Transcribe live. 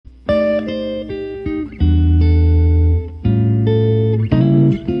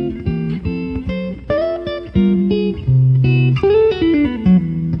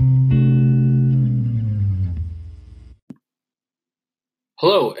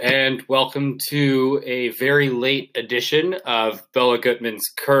and welcome to a very late edition of Bella Gutman's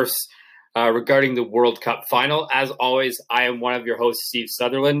Curse regarding the World Cup final. As always, I am one of your hosts, Steve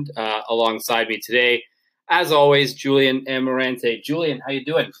Sutherland. Alongside me today, as always, Julian Amarante. Julian, how you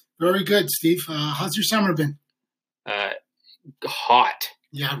doing? Very good, Steve. How's your summer been? Hot.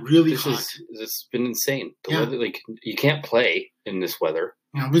 Yeah, really hot. This has been insane. The Yeah. weather, you can't play in this weather.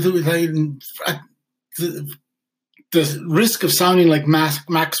 Yeah, the risk of sounding like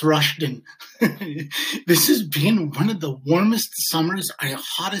Max Rushton. This has been one of the warmest summers,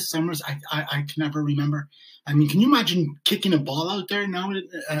 hottest summers I can ever remember. I mean, can you imagine kicking a ball out there now?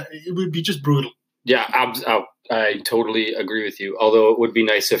 It would be just brutal. Yeah, I totally agree with you. Although it would be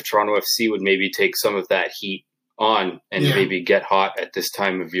nice if Toronto FC would maybe take some of that heat on and maybe get hot at this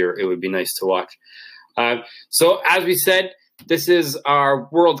time of year. It would be nice to watch. So as we said, this is our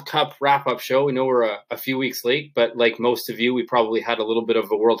World Cup wrap-up show. We know we're a few weeks late, but like most of you, we probably had a little bit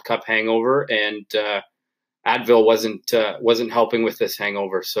of a World Cup hangover, and Advil wasn't helping with this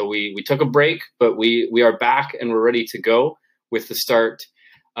hangover. So we took a break, but we are back and we're ready to go with the start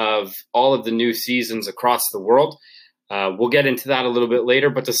of all of the new seasons across the world. We'll get into that a little bit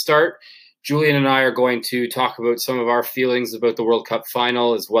later, but to start, Julian and I are going to talk about some of our feelings about the World Cup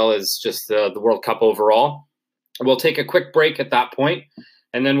final, as well as just the World Cup overall. We'll take a quick break at that point,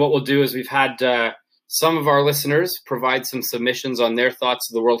 and then what we'll do is we've had some of our listeners provide some submissions on their thoughts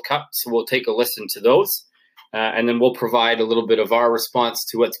of the World Cup, so we'll take a listen to those, and then we'll provide a little bit of our response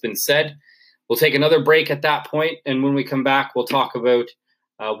to what's been said. We'll take another break at that point, and when we come back, we'll talk about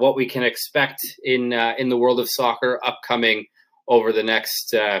what we can expect in the world of soccer upcoming over the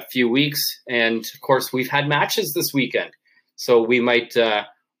next few weeks. And of course, we've had matches this weekend, so we might,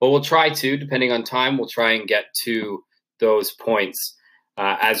 we'll try to, depending on time, we'll try and get to those points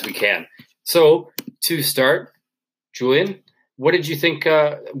as we can. So to start, Julian, what did you think?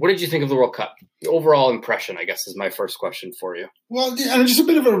 What did you think of the World Cup? The overall impression, I guess, is my first question for you. Well, just a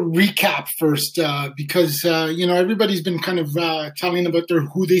bit of a recap first, because everybody's been kind of telling about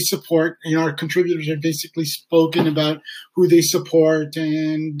who they support. Our contributors have basically spoken about who they support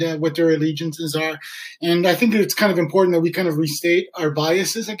and what their allegiances are. And I think it's kind of important that we kind of restate our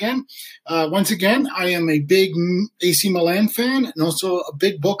biases again. Once again, I am a big AC Milan fan and also a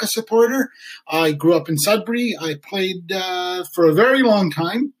big Boca supporter. I grew up in Sudbury. I played for a very long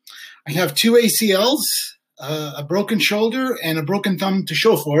time. I have 2 ACLs, a broken shoulder, and a broken thumb to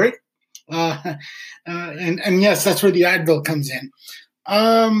show for it. And yes, that's where the Advil comes in.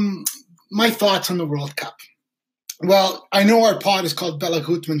 My thoughts on the World Cup. Well, I know our pod is called Bella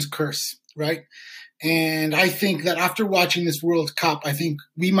Gutman's Curse, right? And I think that after watching this World Cup, I think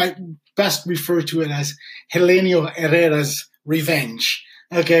we might best refer to it as Helenio Herrera's revenge.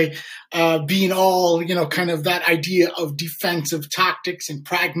 Okay, being all, kind of that idea of defensive tactics and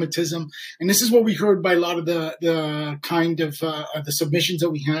pragmatism. And this is what we heard by a lot of the kind of the submissions that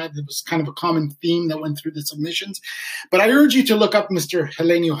we had. It was kind of a common theme that went through the submissions. But I urge you to look up Mr.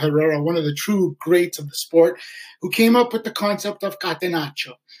 Helenio Herrera, one of the true greats of the sport, who came up with the concept of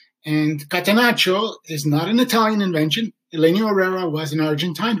catenaccio. And catenaccio is not an Italian invention. Helenio Herrera was an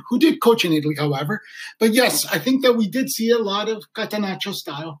Argentine who did coach in Italy, however. But yes, I think that we did see a lot of catenaccio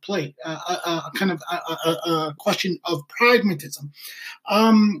style play, kind of a question of pragmatism.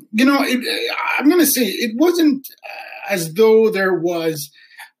 I'm going to say it wasn't as though there was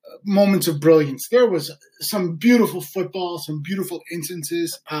moments of brilliance. There was some beautiful football, some beautiful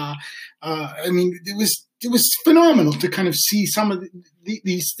instances. It was phenomenal to kind of see some of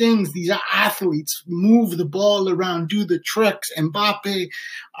these things, these athletes move the ball around, do the tricks. Mbappe,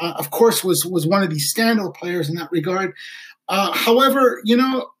 of course, was one of these standout players in that regard. However,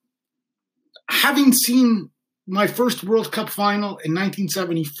 having seen my first World Cup final in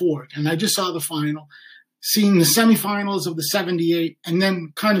 1974, and I just saw the final, seeing the semifinals of the 78, and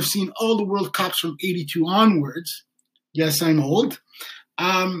then kind of seeing all the World Cups from 82 onwards. Yes, I'm old.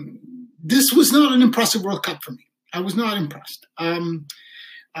 This was not an impressive World Cup for me. I was not impressed.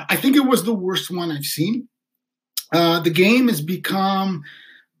 I think it was the worst one I've seen. The game has become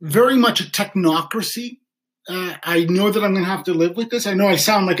very much a technocracy. I know that I'm going to have to live with this. I know I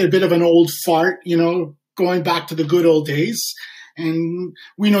sound like a bit of an old fart, going back to the good old days. And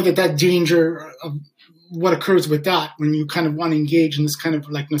we know that danger of what occurs with that when you kind of want to engage in this kind of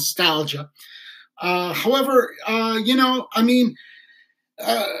like nostalgia. However,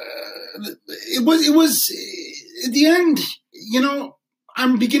 it was at the end,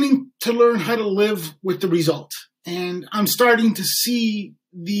 I'm beginning to learn how to live with the result. And I'm starting to see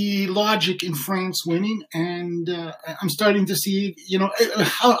the logic in France winning. And I'm starting to see,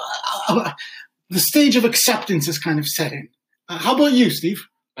 how the stage of acceptance is kind of set in. How about you, Steve?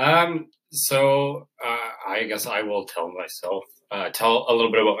 I guess I will tell a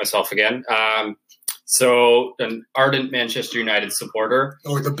little bit about myself again. So an ardent Manchester United supporter,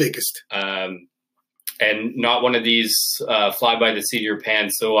 or the biggest, and not one of these fly by the seat of your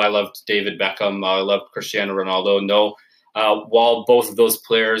pants. So I loved David Beckham. I loved Cristiano Ronaldo. No, while both of those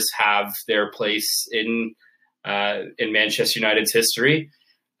players have their place in Manchester United's history,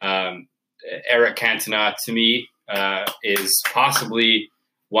 Eric Cantona to me is possibly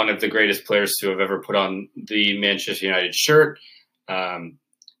one of the greatest players to have ever put on the Manchester United shirt.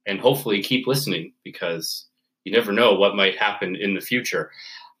 And hopefully keep listening, because you never know what might happen in the future.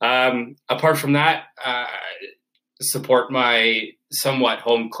 Apart from that, support my somewhat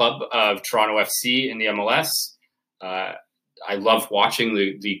home club of Toronto FC in the MLS. I love watching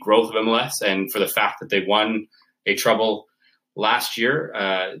the growth of MLS, and for the fact that they won a treble last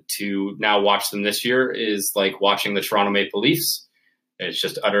year, to now watch them this year is like watching the Toronto Maple Leafs. It's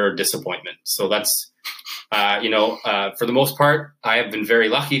just utter disappointment. So that's, for the most part, I have been very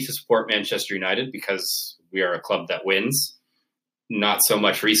lucky to support Manchester United because we are a club that wins. Not so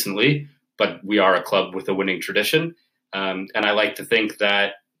much recently, but we are a club with a winning tradition. And I like to think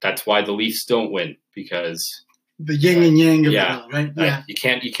that that's why the Leafs don't win, because the yin and yang of it all, right? Yeah. You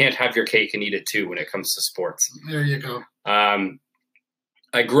can't have your cake and eat it too when it comes to sports. There you go.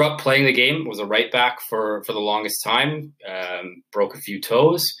 I grew up playing the game, was a right back for the longest time, broke a few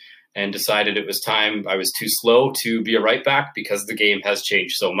toes, and decided it was time. I was too slow to be a right back because the game has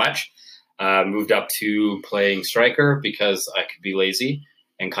changed so much. Moved up to playing striker because I could be lazy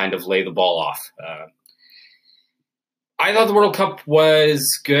and kind of lay the ball off. I thought the World Cup was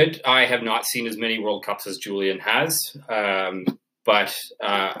good. I have not seen as many World Cups as Julian has, but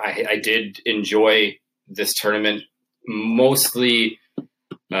I did enjoy this tournament, mostly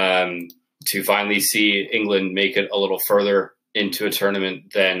to finally see England make it a little further into a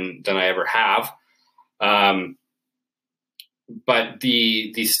tournament than I ever have. But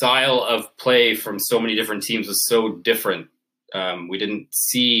the style of play from so many different teams was so different. We didn't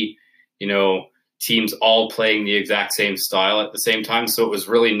see, teams all playing the exact same style at the same time. So it was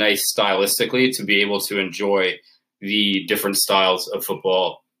really nice stylistically to be able to enjoy the different styles of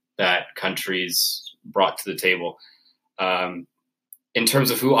football that countries brought to the table. In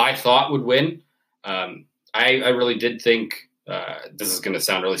terms of who I thought would win, I really did think, this is going to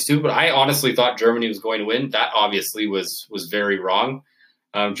sound really stupid, but I honestly thought Germany was going to win. That obviously was very wrong.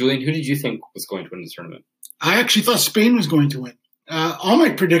 Julian, who did you think was going to win the tournament? I actually thought Spain was going to win. All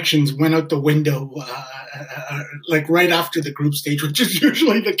my predictions went out the window, like right after the group stage, which is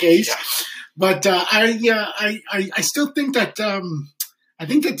usually the case. Yeah. But I still think that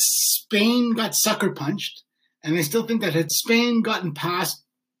Spain got sucker punched, and I still think that had Spain gotten past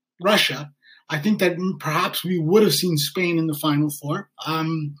Russia, I think that perhaps we would have seen Spain in the Final Four.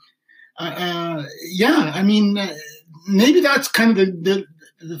 Maybe that's kind of the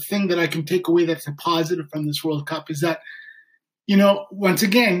thing that I can take away that's a positive from this World Cup is that, once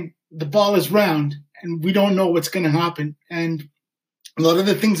again, the ball is round and we don't know what's going to happen. And a lot of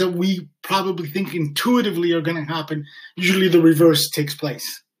the things that we probably think intuitively are going to happen, usually the reverse takes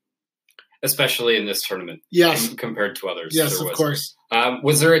place. Especially in this tournament. Yes. Compared to others. Yes, of course.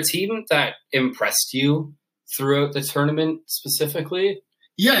 Was there a team that impressed you throughout the tournament specifically?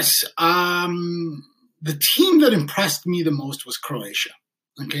 Yes. The team that impressed me the most was Croatia.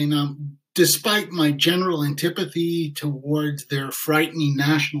 Okay, now, despite my general antipathy towards their frightening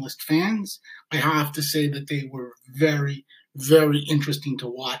nationalist fans, I have to say that they were very, very interesting to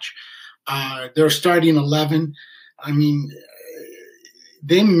watch. Their starting 11,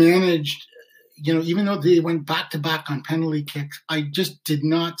 they managed, even though they went back-to-back on penalty kicks, I just did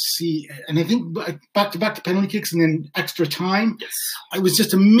not see, and I think back-to-back to penalty kicks and then extra time, yes. It was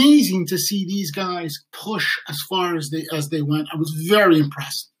just amazing to see these guys push as far as they went. I was very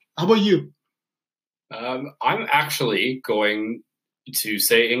impressed. How about you? I'm actually going to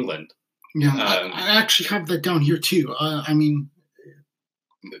say England. Yeah, I actually have that down here too. I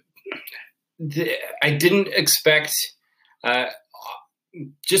didn't expect...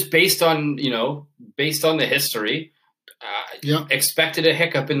 just based on the history, expected a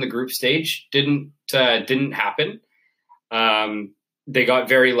hiccup in the group stage. Didn't happen. They got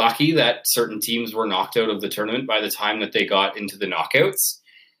very lucky that certain teams were knocked out of the tournament by the time that they got into the knockouts.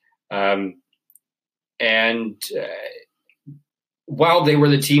 While they were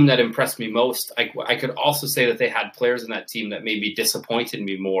the team that impressed me most, I could also say that they had players in that team that maybe disappointed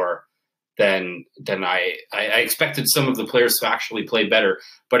me more than I expected some of the players to actually play better.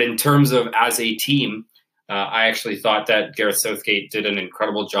 But in terms of as a team, I actually thought that Gareth Southgate did an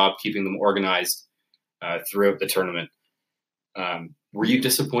incredible job keeping them organized throughout the tournament. Were you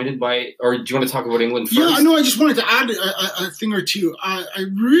disappointed by, or do you want to talk about England first? Yeah, no, I just wanted to add a thing or two. I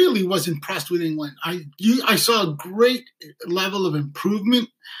really was impressed with England. I saw a great level of improvement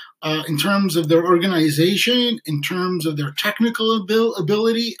in terms of their organization, in terms of their technical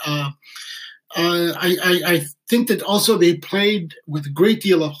ability. I think that also they played with a great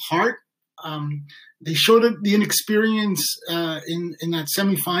deal of heart. They showed the inexperience in that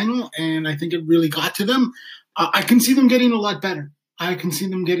semifinal, and I think it really got to them. I can see them getting a lot better.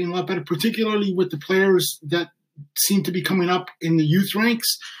 Particularly with the players that seem to be coming up in the youth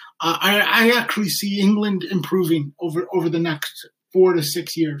ranks. I actually see England improving over the next 4 to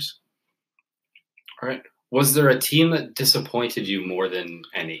 6 years. All right. Was there a team that disappointed you more than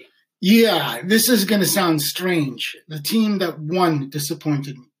any? Yeah, this is going to sound strange. The team that won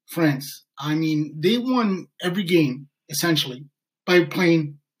disappointed me, France. I mean, they won every game, essentially, by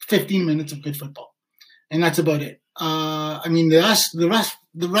playing 15 minutes of good football. And that's about it. I mean,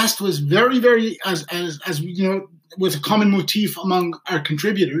 the rest was very, very, as you know, was a common motif among our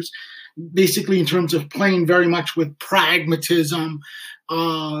contributors, basically in terms of playing very much with pragmatism,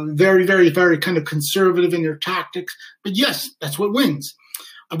 very, very, very kind of conservative in their tactics. But yes, that's what wins.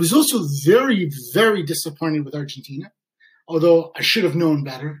 I was also very, very disappointed with Argentina, although I should have known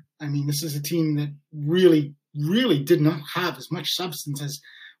better. I mean, this is a team that really, really did not have as much substance as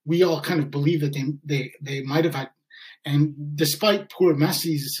we all kind of believe that they might have had. And despite poor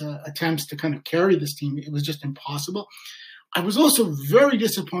Messi's attempts to kind of carry this team, it was just impossible. I was also very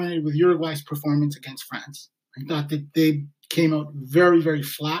disappointed with Uruguay's performance against France. I thought that they came out very, very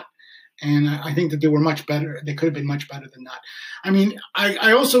flat. And I think that they were much better. They could have been much better than that. I mean,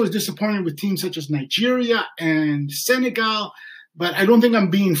 I also was disappointed with teams such as Nigeria and Senegal, but I don't think I'm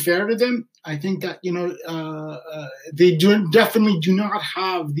being fair to them. I think that, you know, they definitely do not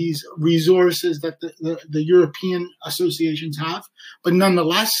have these resources that the European associations have. But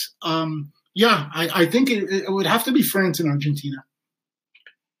nonetheless, I think it would have to be France and Argentina.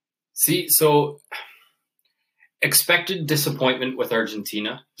 See, so expected disappointment with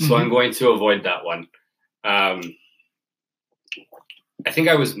Argentina, so I'm going to avoid that one. I think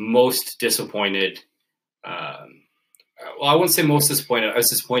I was most disappointed. Well, I wouldn't say most disappointed. I was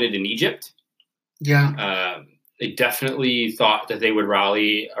disappointed in Egypt. Yeah. They definitely thought that they would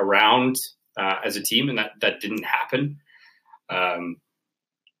rally around as a team, and that didn't happen. I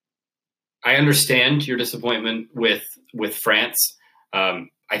understand your disappointment with France. I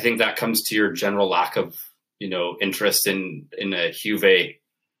think that comes to your general lack of, you know, interest in a Juve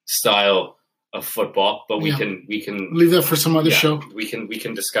style of football, but we can leave that for some other show. We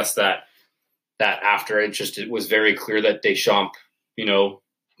can discuss that after. It was very clear that Deschamps, you know,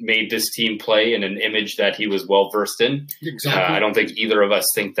 made this team play in an image that he was well versed in. Exactly. I don't think either of us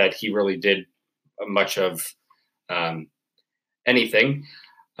think that he really did much of anything.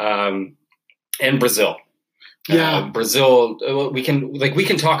 And Brazil. Brazil. We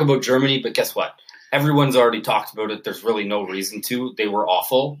can talk about Germany, but guess what? Everyone's already talked about it. There's really no reason to. They were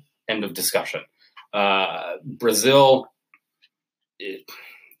awful. End of discussion. Brazil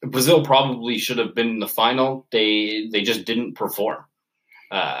probably should have been in the final. They just didn't perform.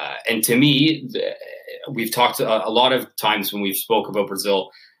 And to me, we've talked a lot of times when we've spoke about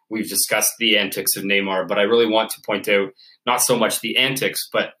Brazil, we've discussed the antics of Neymar, but I really want to point out not so much the antics,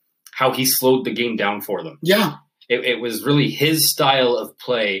 but how he slowed the game down for them. Yeah. It was really his style of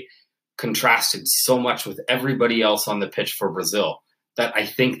play contrasted so much with everybody else on the pitch for Brazil that I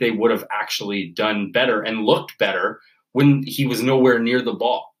think they would have actually done better and looked better when he was nowhere near the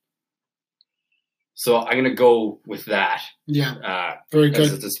ball. So I'm going to go with that. Yeah, very good.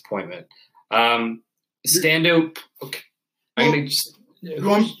 As a disappointment. Standout. Okay. Well, you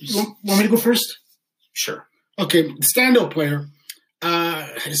want me to go first? Sure. Okay, standout player.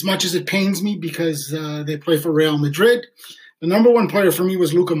 As much as it pains me because they play for Real Madrid, the number one player for me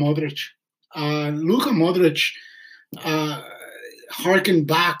was Luka Modric. Luka Modric harkened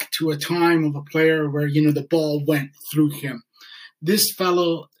back to a time of a player where, you know, the ball went through him. This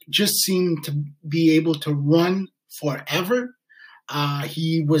fellow just seemed to be able to run forever.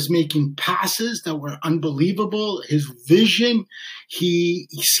 He was making passes that were unbelievable. His vision, he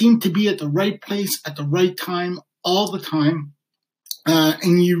seemed to be at the right place at the right time all the time.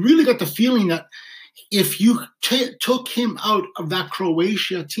 And you really got the feeling that if you took him out of that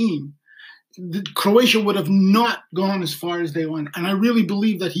Croatia team, Croatia would have not gone as far as they went. And I really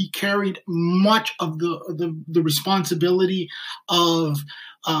believe that he carried much of the responsibility of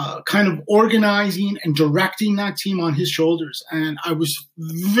kind of organizing and directing that team on his shoulders. And I was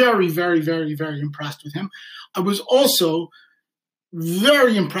very, very, very, very impressed with him. I was also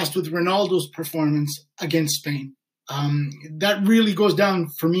very impressed with Ronaldo's performance against Spain. that really goes down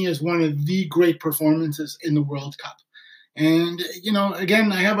for me as one of the great performances in the World Cup. And,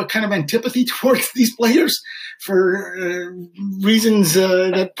 again, I have a kind of antipathy towards these players for reasons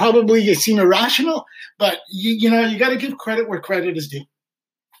that probably seem irrational. But, you got to give credit where credit is due.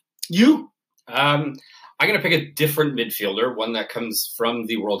 You? I'm going to pick a different midfielder, one that comes from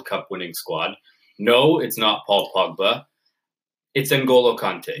the World Cup winning squad. No, it's not Paul Pogba. It's N'Golo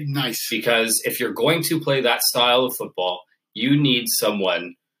Kante. Nice. Because if you're going to play that style of football, you need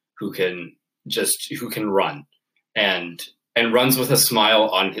someone who can run and runs with a smile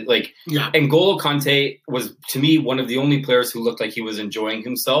on his, N'Golo Kante was, to me, one of the only players who looked like he was enjoying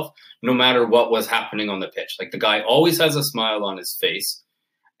himself no matter what was happening on the pitch. Like, the guy always has a smile on his face,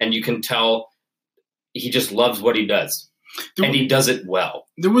 and you can tell he just loves what he does. And he does it well.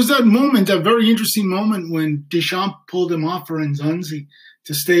 There was that very interesting moment when Deschamps pulled him off for Nzonzi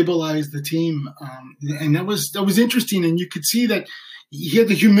to stabilize the team. And that was interesting. And you could see that he had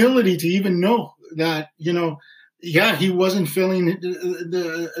the humility to even know that, he wasn't filling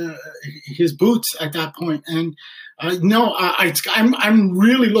his boots at that point. And I'm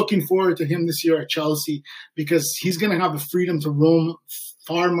really looking forward to him this year at Chelsea, because he's going to have the freedom to roam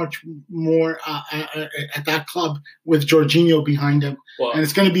far much more at that club with Jorginho behind him. Well, and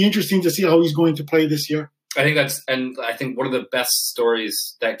it's going to be interesting to see how he's going to play this year. I think one of the best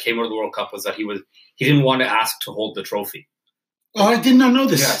stories that came out of the World Cup was that he didn't want to ask to hold the trophy. Oh, I did not know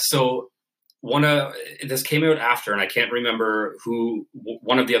this. Yeah, so this came out after, and I can't remember who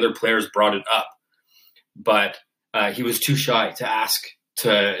one of the other players brought it up, but he was too shy to ask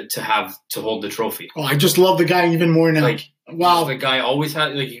to hold the trophy. Oh, I just love the guy even more now. Wow. The guy always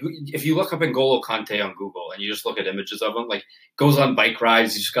had, if you look up N'Golo Kante on Google and you just look at images of him, goes on bike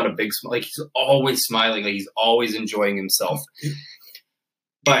rides, he's just got a big smile, he's always smiling, he's always enjoying himself.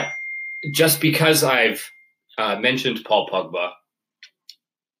 But just because I've mentioned Paul Pogba,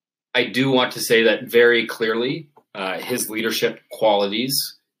 I do want to say that very clearly his leadership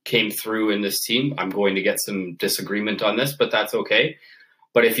qualities came through in this team. I'm going to get some disagreement on this, but that's okay.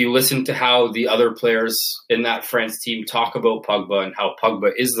 But if you listen to how the other players in that France team talk about Pogba and how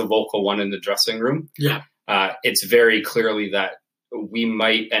Pogba is the vocal one in the dressing room, it's very clearly that we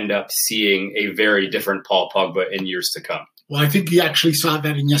might end up seeing a very different Paul Pogba in years to come. Well, I think you actually saw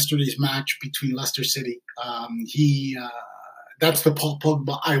that in yesterday's match between Leicester City. That's the Paul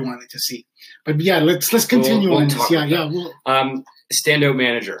Pogba I wanted to see. But let's continue on this. Standout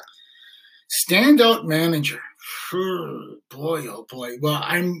manager. Standout manager. Boy, oh boy. Well,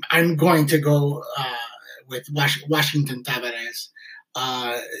 I'm going to go with Washington Tavares,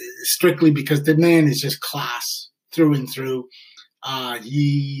 strictly because the man is just class through and through.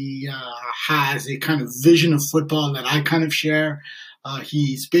 He has a kind of vision of football that I kind of share.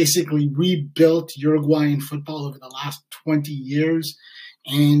 He's basically rebuilt Uruguayan football over the last 20 years.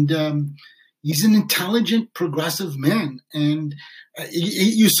 And he's an intelligent, progressive man. And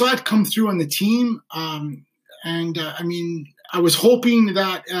you saw it come through on the team. I was hoping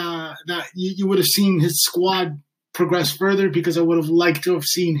that you would have seen his squad progress further, because I would have liked to have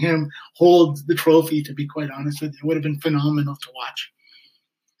seen him hold the trophy, to be quite honest with you. It would have been phenomenal to watch.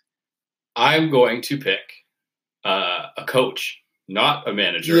 I'm going to pick a coach, not a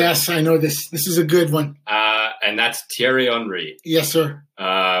manager. Yes, I know this. This is a good one. And that's Thierry Henry. Yes, sir.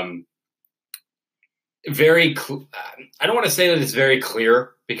 Very. I don't want to say that it's very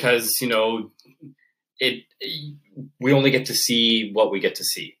clear, because we only get to see what we get to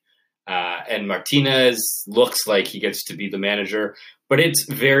see. And Martinez looks like he gets to be the manager, but it's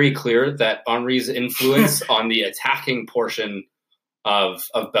very clear that Henry's influence on the attacking portion of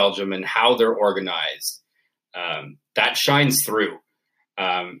Belgium and how they're organized, that shines through,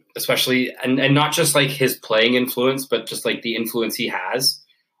 especially, and not just his playing influence, but just the influence he has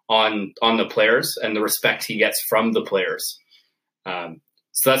on the players and the respect he gets from the players.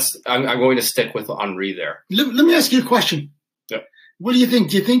 So I'm going to stick with Henry there. Let me ask you a question. Yeah. What do you think?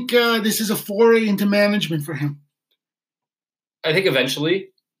 Do you think this is a foray into management for him? I think eventually.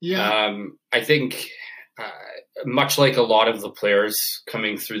 Yeah. I think much like a lot of the players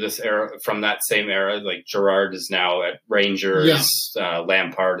coming through this era, from that same era, like Gerrard is now at Rangers,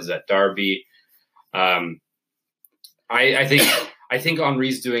 Lampard is at Derby. I think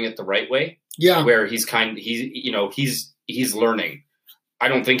Henry's doing it the right way. Yeah. Where he's learning. I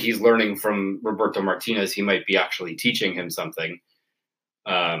don't think he's learning from Roberto Martinez. He might be actually teaching him something.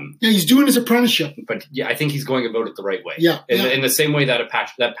 He's doing his apprenticeship. But I think he's going about it the right way. Yeah. In the same way that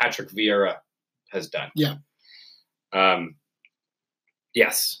Patrick Vieira has done. Yeah.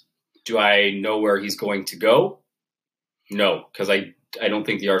 Yes. Do I know where he's going to go? No, because I don't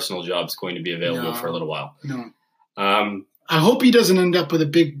think the Arsenal job is going to be available for a little while. No. I hope he doesn't end up with a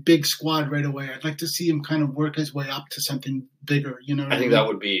big squad right away. I'd like to see him kind of work his way up to something bigger. You know, I think that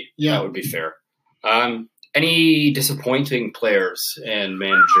would be fair. Any disappointing players and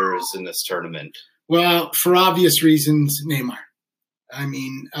managers in this tournament? Well, for obvious reasons, Neymar. I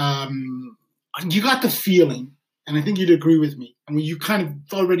mean, you got the feeling, and I think you'd agree with me. I mean, you kind of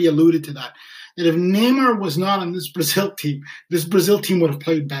already alluded to that if Neymar was not on this Brazil team would have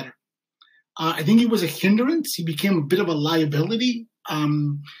played better. I think he was a hindrance. He became a bit of a liability.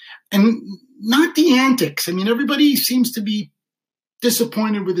 And not the antics. I mean, everybody seems to be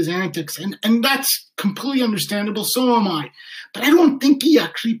disappointed with his antics, and that's completely understandable. So am I. But I don't think he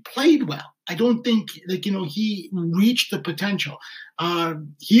actually played well. I don't think he reached the potential.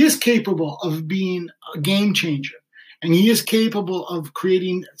 He is capable of being a game changer, and he is capable of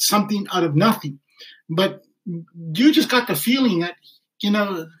creating something out of nothing. But you just got the feeling that,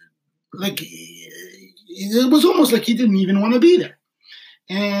 it was almost like he didn't even want to be there.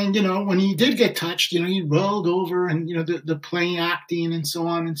 And, when he did get touched, he rolled over and, the play acting and so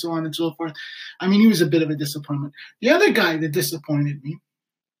on and so on and so forth. I mean, he was a bit of a disappointment. The other guy that disappointed me,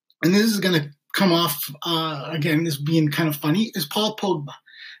 and this is going to come off, again, as being kind of funny, is Paul Pogba.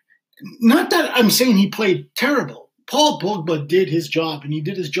 Not that I'm saying he played terrible. Paul Pogba did his job, and he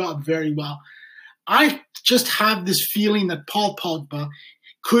did his job very well. I just have this feeling that Paul Pogba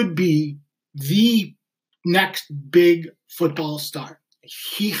could be the next big football star.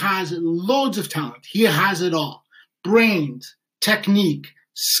 He has loads of talent. He has it all. Brains, technique,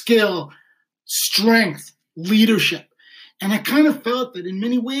 skill, strength, leadership. And I kind of felt that in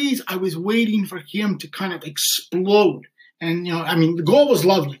many ways I was waiting for him to kind of explode. And, the goal was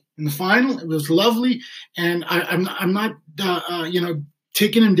lovely. In the final, it was lovely. And I'm not,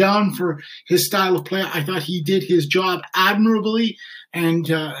 taking him down for his style of play. I thought he did his job admirably and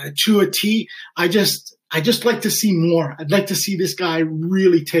to a T. I just like to see more. I'd like to see this guy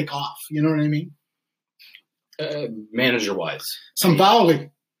really take off. You know what I mean? Manager-wise. Sampaoli,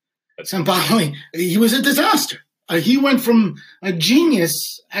 he was a disaster. He went from a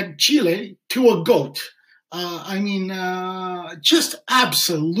genius at Chile to a goat. Just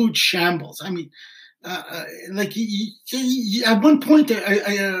absolute shambles. I mean, he, at one point,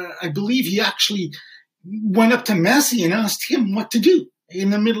 I believe he actually went up to Messi and asked him what to do in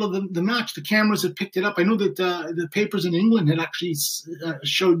the middle of the match. The cameras had picked it up. I know that the papers in England had actually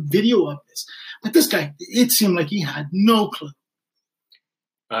showed video of this. But this guy, it seemed like he had no clue.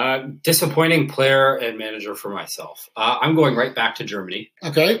 Disappointing player and manager for myself. I'm going right back to Germany.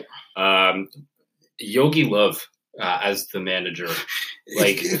 Okay. Jogi Löw as the manager.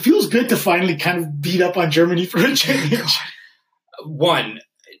 It feels good to finally kind of beat up on Germany for a change. One,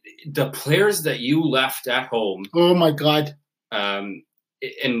 the players that you left at home. Oh my God. And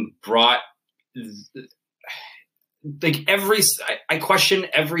brought I question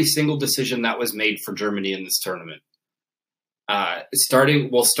every single decision that was made for Germany in this tournament.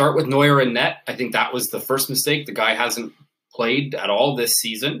 We'll start with Neuer in net. I think that was the first mistake. The guy hasn't played at all this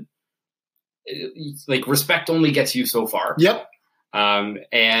season. Respect only gets you so far. Yep.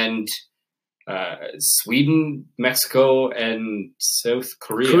 And Sweden, Mexico, and South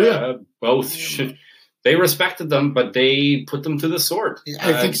Korea. Both they respected them, but they put them to the sword.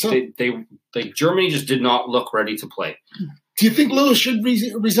 I think so. Germany just did not look ready to play. Do you think Löw should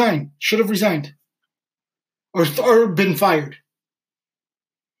resign? Should have resigned, or been fired?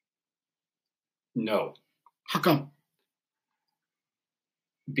 No. How come?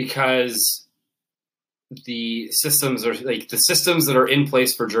 Because the systems that are in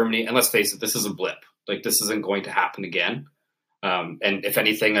place for Germany, and let's face it, this is a blip. This isn't going to happen again. And if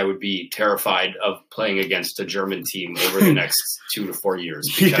anything, I would be terrified of playing against a German team over the next 2 to 4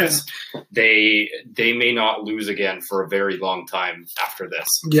 years because they may not lose again for a very long time after this.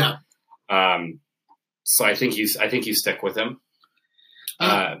 Yeah. So I think you stick with him.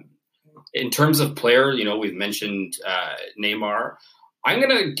 In terms of player, we've mentioned Neymar. I'm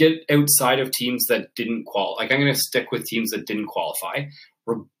going to get outside of teams that didn't qualify. I'm going to stick with teams that didn't qualify.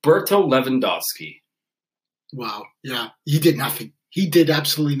 Roberto Lewandowski. Wow. Yeah. He did nothing. He did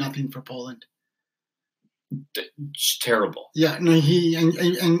absolutely nothing for Poland. It's terrible. Yeah. No,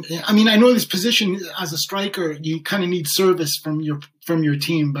 I know this position as a striker, you kind of need service from your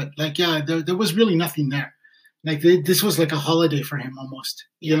team, but there was really nothing there. This was like a holiday for him almost,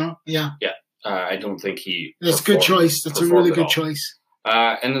 Yeah. Yeah. I don't think he. That's a good choice. That's a really good choice.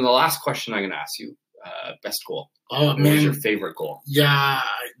 And then the last question I'm going to ask you, best goal. Oh, what man. was your favorite goal? Yeah,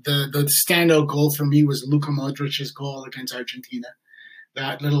 the standout goal for me was Luka Modric's goal against Argentina.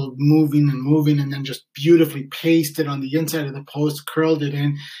 That little moving, and then just beautifully placed it on the inside of the post, curled it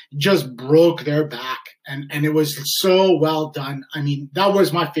in, just broke their back. And it was so well done. I mean, that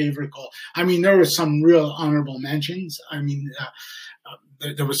was my favorite goal. I mean, there were some real honorable mentions. I mean,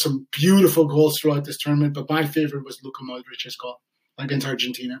 there was some beautiful goals throughout this tournament, but my favorite was Luka Modric's goal against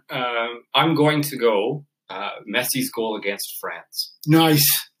Argentina. I'm going to go Messi's goal against France.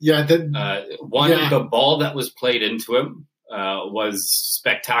 Nice. Yeah. The ball that was played into him was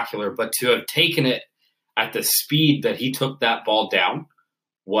spectacular, but to have taken it at the speed that he took that ball down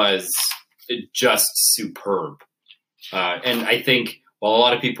was just superb. And I think, while a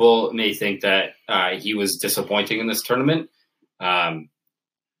lot of people may think that he was disappointing in this tournament,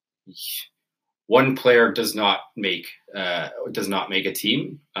 one player does not make a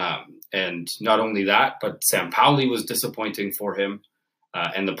team. And not only that, but Sampaoli was disappointing for him.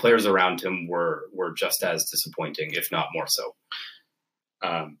 And the players around him were just as disappointing, if not more so.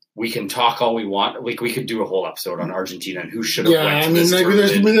 We can talk all we want. We could do a whole episode on Argentina and who should have went to this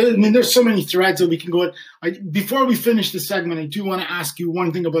tournament. There's so many threads that we can go. Before we finish this segment, I do want to ask you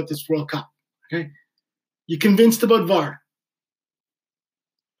one thing about this World Cup. Okay, you convinced about VAR?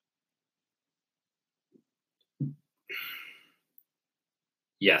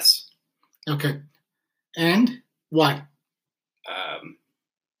 Yes. Okay, and why?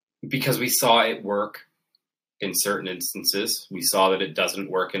 Because we saw it work in certain instances. We saw that it doesn't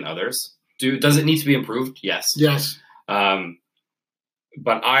work in others. Does it need to be improved? Yes. Yes.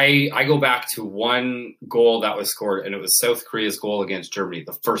 But I go back to one goal that was scored, and it was South Korea's goal against Germany,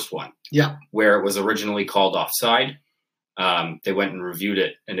 the first one. Yeah. Where it was originally called offside. They went and reviewed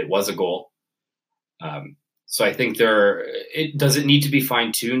it, and it was a goal. So I think does it need to be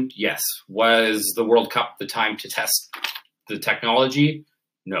fine-tuned? Yes. Was the World Cup the time to test the technology?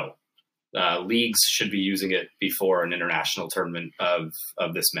 No. Leagues should be using it before an international tournament of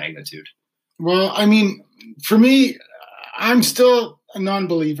this magnitude. Well, I mean, for me, I'm still a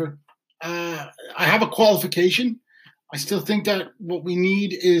non-believer. I have a qualification. I still think that what we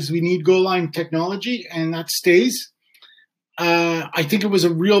need goal line technology, and that stays. I think it was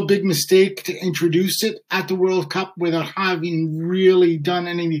a real big mistake to introduce it at the World Cup without having really done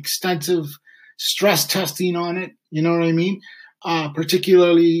any extensive stress testing on it. You know what I mean?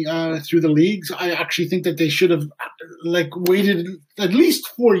 Particularly through the leagues. I actually think that they should have waited at least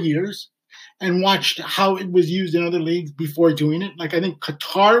 4 years and watched how it was used in other leagues before doing it. I think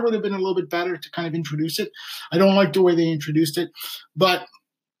Qatar would have been a little bit better to kind of introduce it. I don't like the way they introduced it, but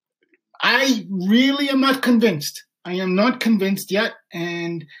I really am not convinced. I am not convinced yet,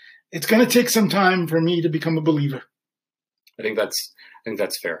 and it's going to take some time for me to become a believer. I think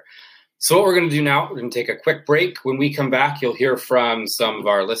that's fair. So what we're going to do now, we're going to take a quick break. When we come back, you'll hear from some of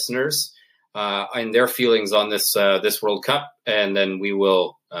our listeners and their feelings on this World Cup, and then we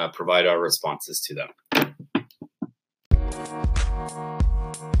will provide our responses to them.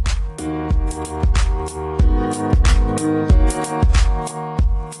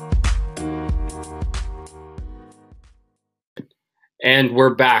 And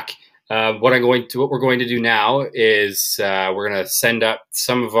we're back. What we're going to do now is we're going to send up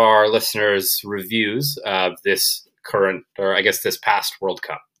some of our listeners' reviews of this past World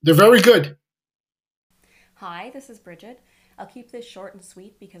Cup. They're very good. Hi, this is Bridget. I'll keep this short and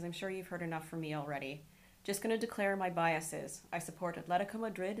sweet because I'm sure you've heard enough from me already. Just going to declare my biases. I support Atletico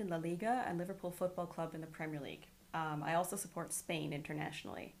Madrid in La Liga and Liverpool Football Club in the Premier League. I also support Spain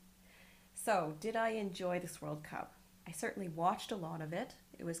internationally. So, did I enjoy this World Cup? I certainly watched a lot of it.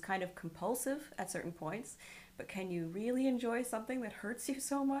 It was kind of compulsive at certain points, but can you really enjoy something that hurts you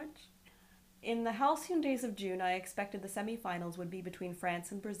so much? In the halcyon days of June, I expected the semi-finals would be between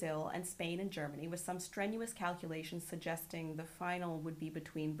France and Brazil and Spain and Germany, with some strenuous calculations suggesting the final would be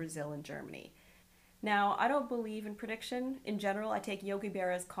between Brazil and Germany. Now, I don't believe in prediction. In general, I take Yogi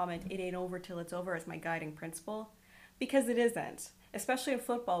Berra's comment, "It ain't over till it's over," as my guiding principle, because it isn't. Especially in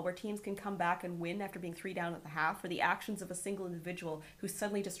football, where teams can come back and win after being 3 down at the half, or the actions of a single individual who's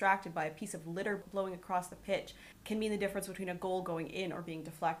suddenly distracted by a piece of litter blowing across the pitch can mean the difference between a goal going in or being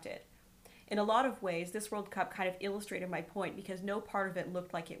deflected. In a lot of ways, this World Cup kind of illustrated my point because no part of it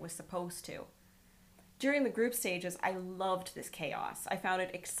looked like it was supposed to. During the group stages, I loved this chaos. I found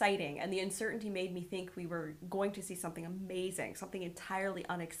it exciting, and the uncertainty made me think we were going to see something amazing, something entirely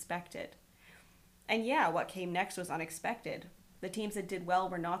unexpected. And yeah, what came next was unexpected. The teams that did well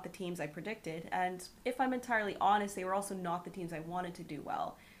were not the teams I predicted, and if I'm entirely honest, they were also not the teams I wanted to do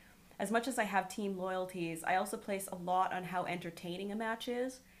well. As much as I have team loyalties, I also place a lot on how entertaining a match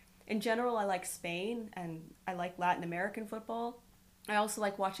is. In general, I like Spain, and I like Latin American football. I also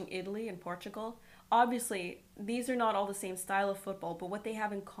like watching Italy and Portugal. Obviously, these are not all the same style of football, but what they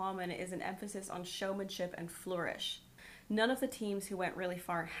have in common is an emphasis on showmanship and flourish. None of the teams who went really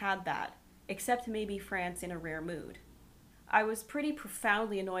far had that. except maybe France in a rare mood. I was pretty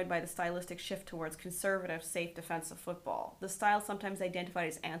profoundly annoyed by the stylistic shift towards conservative, safe defensive football. The style sometimes identified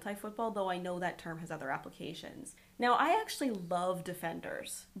as anti-football, though I know that term has other applications. Now, I actually love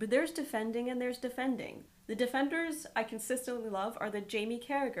defenders, but there's defending and there's defending. The defenders I consistently love are the Jamie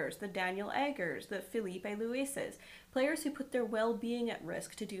Carragers, the Daniel Eggers, the Filipe Luises, players who put their well-being at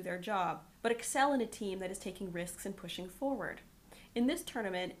risk to do their job, but excel in a team that is taking risks and pushing forward. In this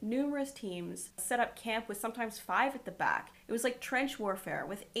tournament, numerous teams set up camp with sometimes 5 at the back. It was like trench warfare,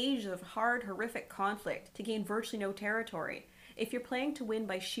 with ages of hard, horrific conflict to gain virtually no territory. If you're playing to win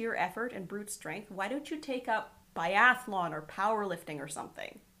by sheer effort and brute strength, why don't you take up biathlon or powerlifting or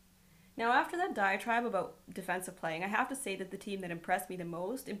something? Now, after that diatribe about defensive playing, I have to say that the team that impressed me the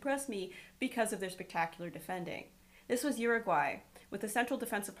most impressed me because of their spectacular defending. This was Uruguay, with a central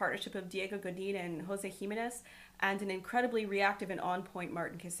defensive partnership of Diego Godin and Jose Jimenez, and an incredibly reactive and on-point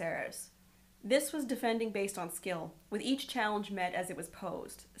Martin Caceres. This was defending based on skill, with each challenge met as it was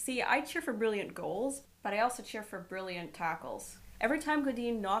posed. See, I cheer for brilliant goals, but I also cheer for brilliant tackles. Every time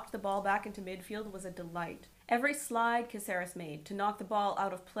Godin knocked the ball back into midfield was a delight. Every slide Caceres made to knock the ball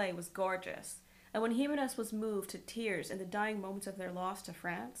out of play was gorgeous. And when Jimenez was moved to tears in the dying moments of their loss to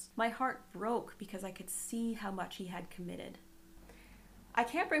France, my heart broke because I could see how much he had committed. I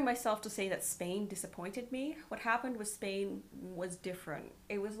can't bring myself to say that Spain disappointed me. What happened with Spain was different.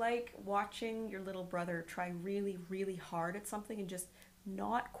 It was like watching your little brother try really, really hard at something and just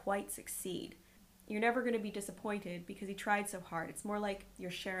not quite succeed. You're never going to be disappointed because he tried so hard. It's more like you're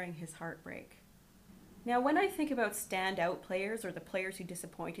sharing his heartbreak. Now, when I think about standout players or the players who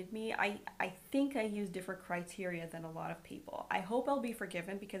disappointed me, I think I use different criteria than a lot of people. I hope I'll be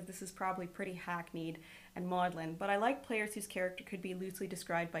forgiven because this is probably pretty hackneyed and maudlin, but I like players whose character could be loosely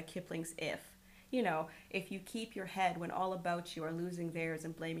described by Kipling's if. You know, if you keep your head when all about you are losing theirs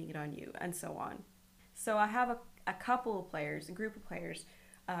and blaming it on you, and so on. So I have a couple of players, a group of players,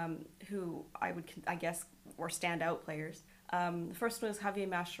 who I guess were standout players. The first one is Javier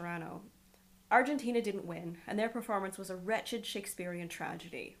Mascherano. Argentina didn't win, and their performance was a wretched Shakespearean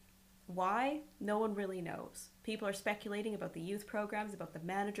tragedy. Why? No one really knows. People are speculating about the youth programs, about the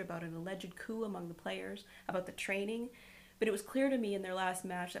manager, about an alleged coup among the players, about the training, but it was clear to me in their last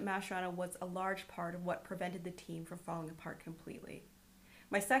match that Mascherano was a large part of what prevented the team from falling apart completely.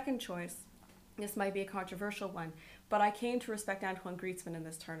 My second choice, this might be a controversial one, but I came to respect Antoine Griezmann in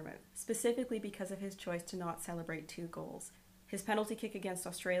this tournament, specifically because of his choice to not celebrate 2 goals. His penalty kick against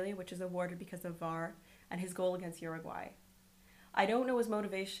Australia, which is awarded because of VAR, and his goal against Uruguay. I don't know his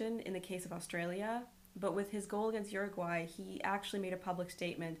motivation in the case of Australia, but with his goal against Uruguay, he actually made a public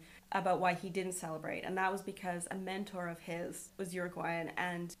statement about why he didn't celebrate, and that was because a mentor of his was Uruguayan,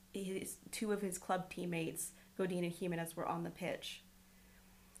 and 2 of his club teammates, Godin and Jimenez, were on the pitch.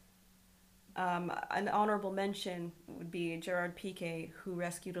 An honorable mention would be Gerard Piqué, who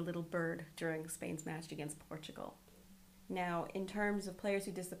rescued a little bird during Spain's match against Portugal. Now, in terms of players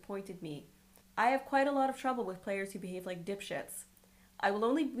who disappointed me, I have quite a lot of trouble with players who behave like dipshits. I will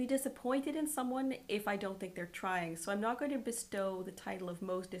only be disappointed in someone if I don't think they're trying, so I'm not going to bestow the title of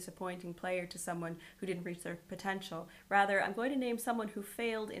most disappointing player to someone who didn't reach their potential. Rather, I'm going to name someone who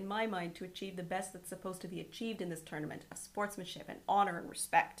failed, in my mind, to achieve the best that's supposed to be achieved in this tournament, of sportsmanship and honor and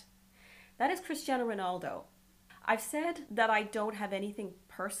respect. That is Cristiano Ronaldo. I've said that I don't have anything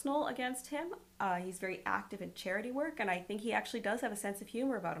personal against him. He's very active in charity work, and I think he actually does have a sense of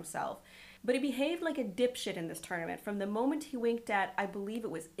humor about himself. But he behaved like a dipshit in this tournament from the moment he winked at, I believe it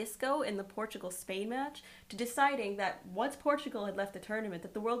was Isco in the Portugal-Spain match, to deciding that once Portugal had left the tournament,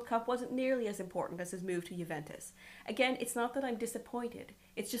 that the World Cup wasn't nearly as important as his move to Juventus. Again, it's not that I'm disappointed.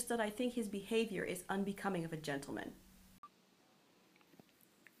 It's just that I think his behavior is unbecoming of a gentleman.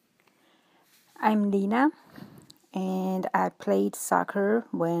 I'm Lina, and I played soccer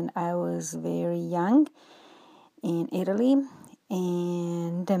when I was very young in Italy,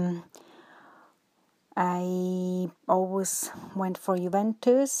 and I always went for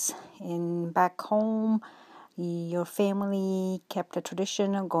Juventus. And back home, your family kept a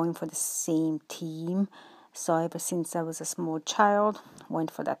tradition of going for the same team. So ever since I was a small child,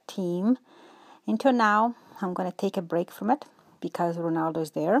 went for that team. Until now, I'm going to take a break from it because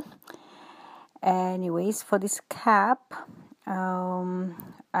Ronaldo's there. Anyways, for this cap,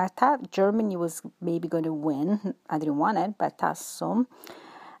 I thought Germany was maybe going to win. I didn't want it, but I thought so.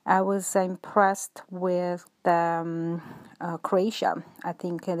 I was impressed with Croatia. I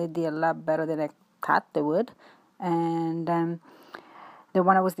think they did a lot better than I thought they would. And the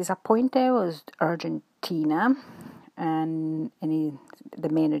one I was disappointed was Argentina, and the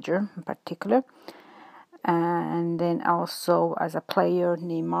manager in particular. And then also as a player,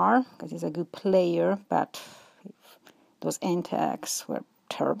 Neymar, because he's a good player, but those antics were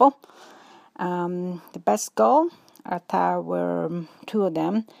terrible. The best goal, I thought, were two of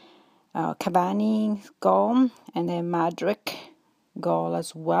them. Cavani goal and then Madrid goal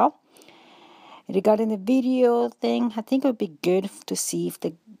as well. Regarding the video thing, I think it would be good to see if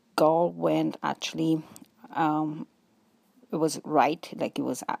the goal went actually, it was right, like it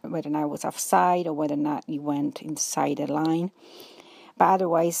was whether or not it was offside or whether or not it went inside the line. But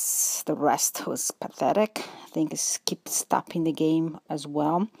otherwise, the rest was pathetic. I think it's keep stopping the game as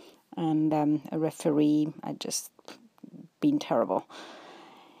well, and a referee just been terrible.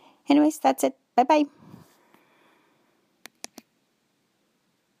 Anyways, that's it. Bye-bye.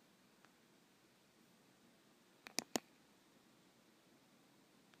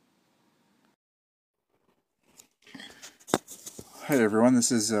 Hi everyone,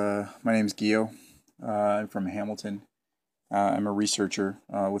 this is my name's Guillaume. I'm from Hamilton. I'm a researcher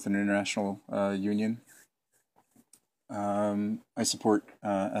with an international union. I support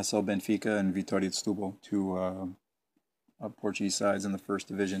SL Benfica and Vitória de Setúbal, two Portuguese sides in the first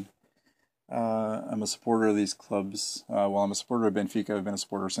division. I'm a supporter of these clubs. While I'm a supporter of Benfica, I've been a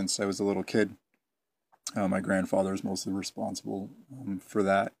supporter since I was a little kid. My grandfather is mostly responsible for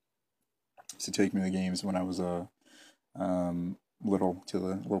that, to take me to the games when I was little, to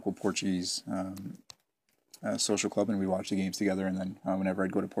the local Portuguese social club, and we watched the games together. And then whenever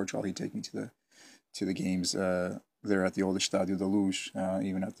I'd go to Portugal, he'd take me to the games there at the old Estádio da Luz,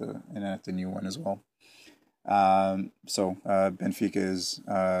 even at the new one as well. So Benfica is,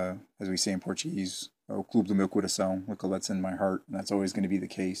 as we say in Portuguese, o clube do meu coração, like that's in my heart, and that's always going to be the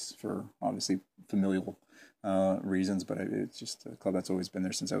case for obviously familial reasons, but it's just a club that's always been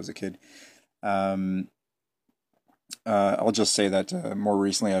there since I was a kid. I'll just say that more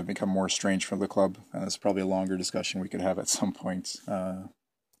recently I've become more estranged from the club. It's probably a longer discussion we could have at some point, and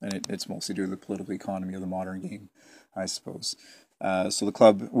it's mostly due to the political economy of the modern game, I suppose. So the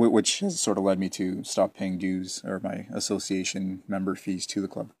club, which has sort of led me to stop paying dues or my association member fees to the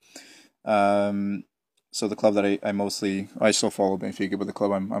club. So the club that I still follow Benfica, but the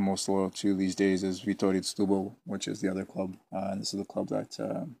club I'm most loyal to these days is Vitória de Setúbal, which is the other club. And this is the club that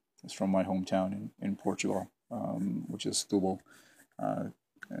is from my hometown in Portugal, which is Setúbal.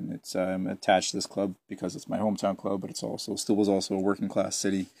 And it's attached to this club because it's my hometown club, but Setúbal is also a working class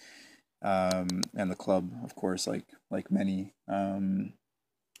city. And the club, of course, like many,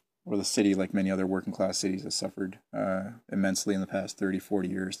 or the city, like many other working class cities, has suffered immensely in the past 30, 40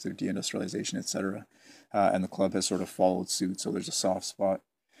 years through deindustrialization, etc. And the club has sort of followed suit. So there's a soft spot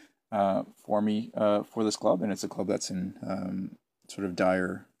for me for this club, and it's a club that's in sort of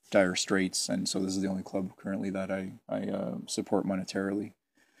dire straits. And so this is the only club currently that I support monetarily.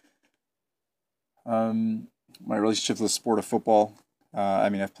 My relationship to the sport of football.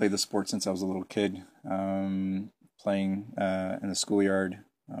 I've played the sport since I was a little kid, playing in the schoolyard.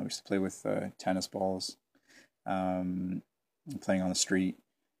 I used to play with tennis balls, playing on the street.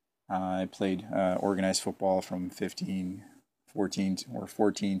 I played organized football from 14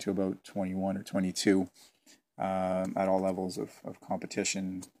 to about 21 or 22, at all levels of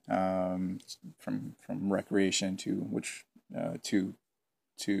competition, from recreation to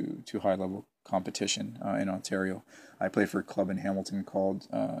high level competition in Ontario. I play for a club in Hamilton called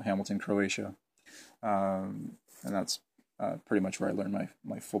Hamilton, Croatia, and that's pretty much where I learned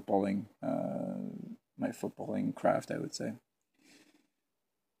my footballing craft, I would say.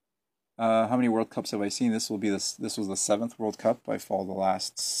 How many World Cups have I seen? This was the 7th World Cup. I followed the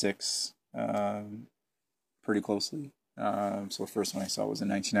last 6 pretty closely. So the first one I saw was in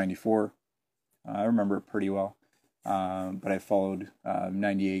 1994. I remember it pretty well. But I followed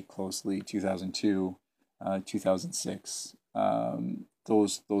 98 closely, 2002, 2006.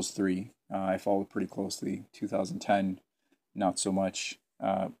 Those 3 I followed pretty closely. 2010, not so much.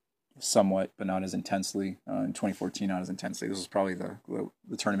 Somewhat, but not as intensely. In 2014, not as intensely. This was probably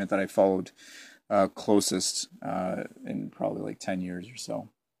the tournament that I followed closest in probably like 10 years or so.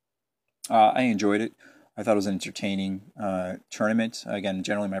 I enjoyed it. I thought it was an entertaining tournament. Again,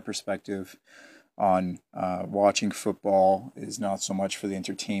 generally my perspective on watching football is not so much for the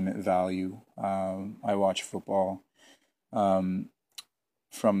entertainment value. I watch football from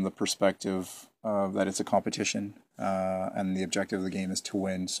the perspective that it's a competition, and the objective of the game is to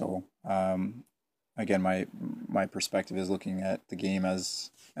win. So again, my perspective is looking at the game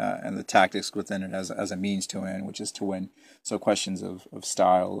as and the tactics within it as a means to win, which is to win. So questions of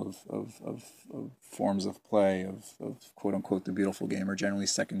style, of forms of play, of quote unquote the beautiful game are generally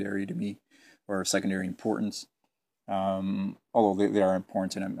secondary to me, or secondary importance. Although they are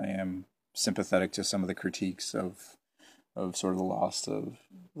important, and I am sympathetic to some of the critiques of sort of the loss of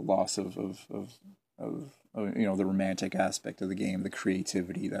the romantic aspect of the game, the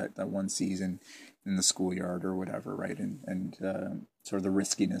creativity that one sees in the schoolyard or whatever, right? And sort of the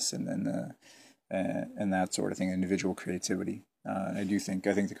riskiness and then and that sort of thing, individual creativity. I think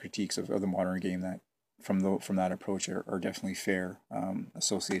the critiques of the modern game that from that approach are definitely fair.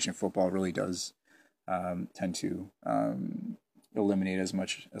 Association football really does tend to eliminate as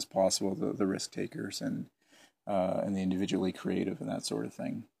much as possible the risk takers and the individually creative and that sort of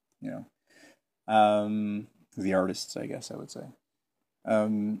thing. The artists, I guess I would say.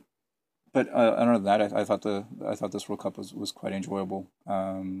 But other than that, I thought this World Cup was quite enjoyable.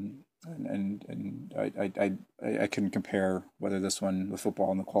 And I couldn't compare whether this one, the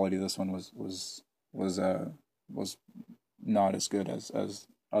football and the quality of this one was not as good as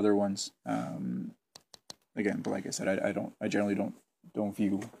other ones. Again, but like I said, I generally don't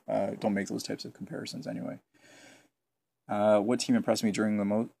make those types of comparisons anyway. What team impressed me during the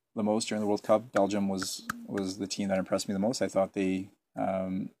most during the World Cup? Belgium was the team that impressed me the most. I thought they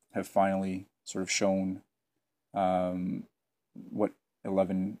have finally sort of shown what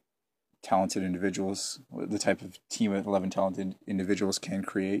 11 talented individuals, the type of team of 11 talented individuals can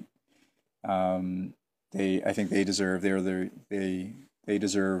create. I think they deserve they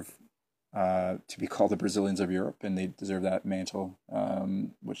deserve to be called the Brazilians of Europe, and they deserve that mantle,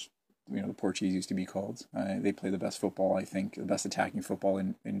 which the Portuguese used to be called. They play the best football, I think, the best attacking football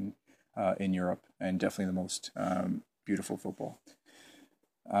in Europe, and definitely the most beautiful football.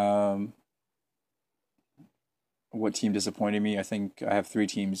 What team disappointed me? I think I have three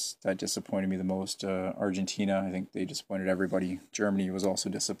teams that disappointed me the most. Argentina, I think they disappointed everybody. Germany was also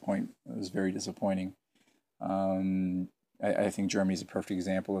disappointing. It was very disappointing. I think Germany's a perfect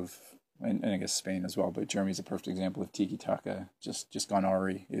example of, and I guess Spain as well, but Germany's a perfect example of tiki-taka just gone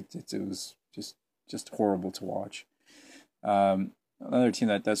awry. It was just horrible to watch. Another team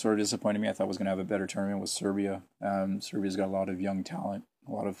that sort of disappointed me, I thought was going to have a better tournament, was Serbia. Serbia's got a lot of young talent,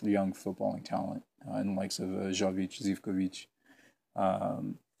 a lot of young footballing talent, and the likes of Jovic, Zivkovic,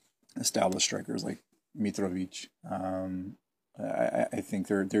 established strikers like Mitrovic. I think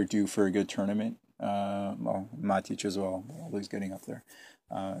they're due for a good tournament. Matic as well, although he's getting up there.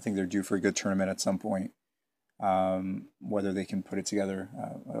 I think they're due for a good tournament at some point. Whether they can put it together,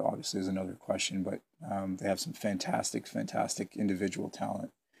 obviously, is another question. But they have some fantastic individual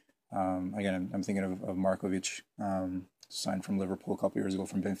talent. Again, I'm thinking of Markovic, signed from Liverpool a couple years ago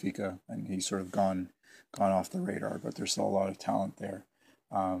from Benfica, and he's sort of gone off the radar. But there's still a lot of talent there.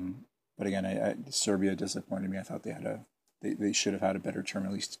 But again, Serbia disappointed me. I thought they should have had a better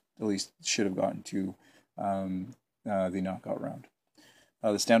tournament. At least should have gotten to the knockout round.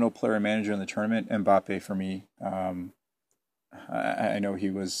 The standout player and manager in the tournament, Mbappe for me. I know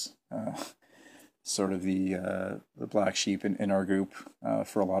he was sort of the black sheep in our group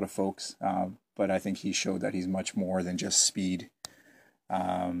for a lot of folks, but I think he showed that he's much more than just speed.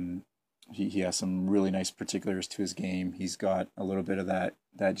 He has some really nice particulars to his game. He's got a little bit of that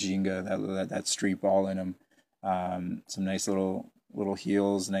Ginga, that street ball in him. Some nice little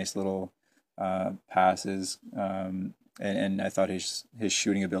heels, nice little passes. And I thought his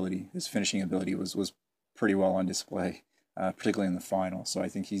shooting ability, his finishing ability was pretty well on display, particularly in the final. So I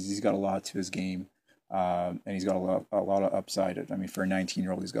think he's got a lot to his game, and he's got a lot of upside. I mean, for a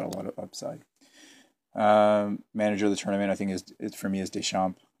 19-year-old, he's got a lot of upside. Manager of the tournament, I think for me is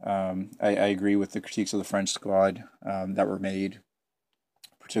Deschamps. I agree with the critiques of the French squad that were made,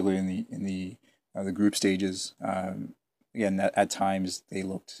 particularly in the group stages. Again, at times they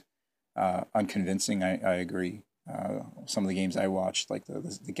looked unconvincing. I agree. Some of the games I watched, like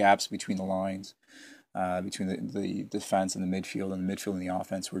the gaps between the lines, between the defense and the midfield and the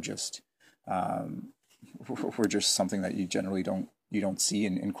offense, were just something that you generally don't see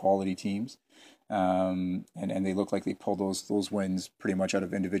in quality teams. And they look like they pulled those wins pretty much out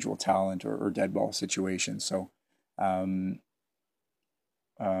of individual talent or dead ball situations. So in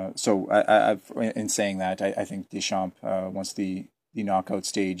saying that, I think Deschamps, once the knockout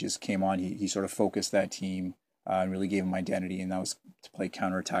stages came on, he sort of focused that team and really gave them identity, and that was to play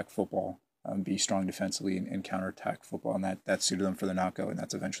counterattack football, be strong defensively and counterattack football, and that suited them for the knockout, and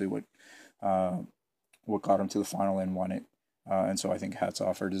that's eventually what got them to the final and won it. And so I think hats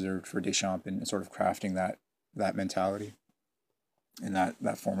off are deserved for Deschamps in sort of crafting that mentality and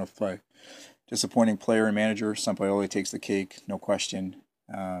that form of play. Disappointing player and manager, Sampaoli takes the cake, no question.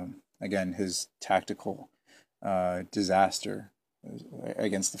 Again, his tactical disaster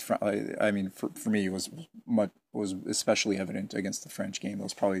against the French. I mean, for me, it was especially evident against the French game. That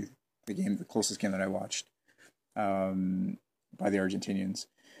was probably the closest game that I watched by the Argentinians.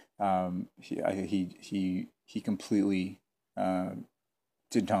 He completely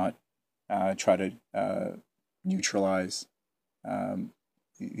did not try to neutralize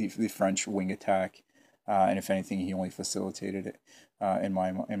the French wing attack, and if anything, he only facilitated it. In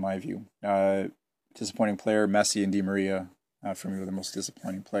my view, disappointing player Messi and Di Maria for me were the most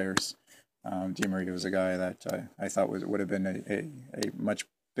disappointing players. Di Maria was a guy that I thought would have been a much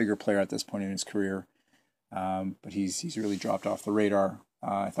bigger player at this point in his career, but he's really dropped off the radar.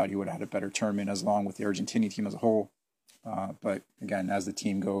 I thought he would have had a better tournament as long with the Argentinian team as a whole. But again, as the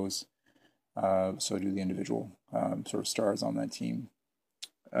team goes, so do the individual sort of stars on that team.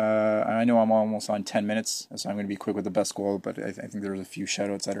 I know I'm almost on 10 minutes, so I'm going to be quick with the best goal, but I think there's a few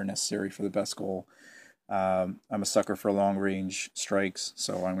shout-outs that are necessary for the best goal. I'm a sucker for long-range strikes,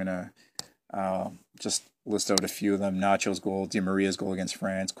 so I'm going to just list out a few of them. Nacho's goal, Di Maria's goal against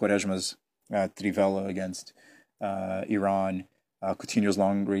France, Quaresma's Trivela against Iran, Coutinho's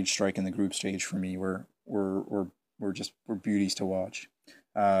long-range strike in the group stage for me were beauties to watch.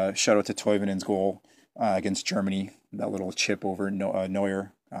 Shout out to Toivonen's goal against Germany, that little chip over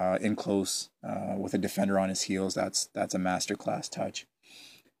Neuer in close with a defender on his heels. That's a masterclass touch.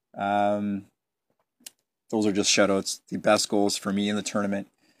 Those are just shout outs. The best goals for me in the tournament,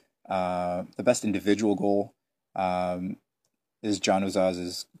 the best individual goal is Can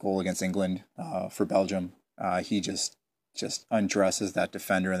Uzas's goal against England for Belgium. He just undresses that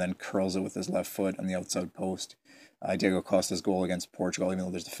defender and then curls it with his left foot on the outside post. Diego Costa's goal against Portugal, even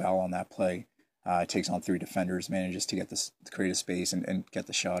though there's a foul on that play, takes on 3 defenders, manages to create a space and get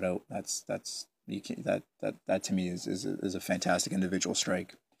the shot out. That to me is a fantastic individual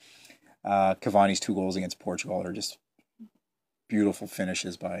strike. Cavani's 2 goals against Portugal are just beautiful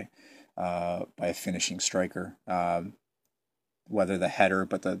finishes by a finishing striker. Whether the header,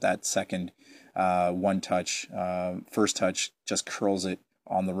 but that second one touch, first touch just curls it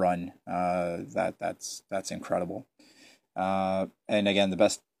on the run. That's incredible. And again, the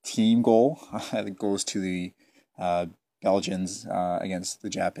best team goal goes to the Belgians against the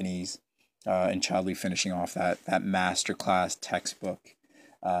Japanese, and Chadli finishing off that masterclass textbook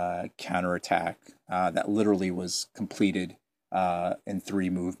counterattack that literally was completed in 3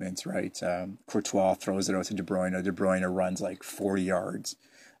 movements, right? Courtois throws it out to De Bruyne. De Bruyne runs like 40 yards,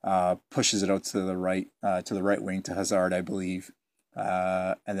 pushes it out to the right wing to Hazard, I believe.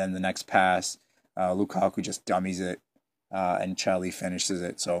 And then the next pass, Lukaku just dummies it, and Chadli finishes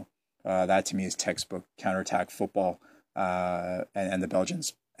it. So that to me is textbook counterattack football, and the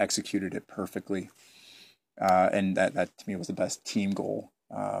Belgians executed it perfectly. And that to me was the best team goal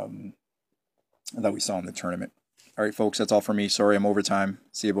that we saw in the tournament. All right, folks, that's all for me. Sorry, I'm over time.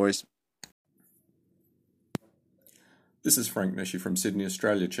 See you, boys. This is Frank Neshy from Sydney,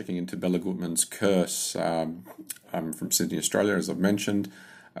 Australia, checking into Bella Gutmann's Curse. I'm from Sydney, Australia, as I've mentioned.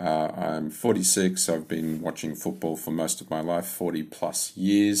 I'm 46. I've been watching football for most of my life, 40 plus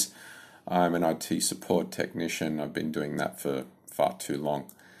years. I'm an IT support technician. I've been doing that for far too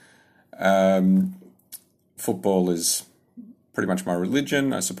long. Football is pretty much my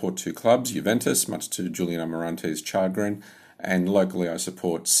religion. I support 2 clubs, Juventus, much to Julian Amarante's chagrin, and locally I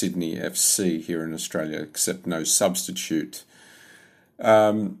support Sydney FC here in Australia, except no substitute.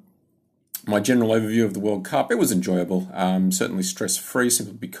 My general overview of the World Cup, it was enjoyable, certainly stress-free,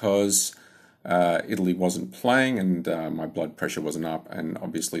 simply because Italy wasn't playing and my blood pressure wasn't up, and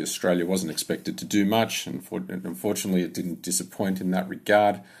obviously Australia wasn't expected to do much, and unfortunately it didn't disappoint in that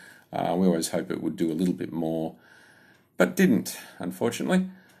regard. We always hope it would do a little bit more, but didn't, unfortunately.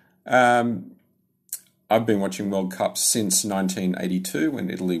 I've been watching World Cups since 1982, when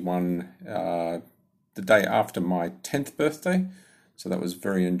Italy won the day after my 10th birthday, so that was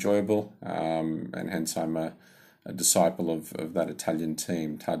very enjoyable, and hence I'm a disciple of that Italian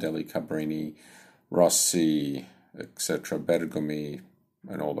team, Tardelli, Cabrini, Rossi, etc., Bergomi,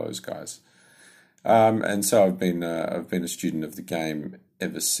 and all those guys. And so I've been a student of the game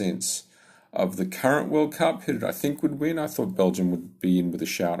ever since. Of the current World Cup, who did I think would win? I thought Belgium would be in with a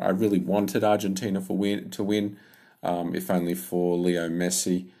shout. I really wanted Argentina to win, if only for Leo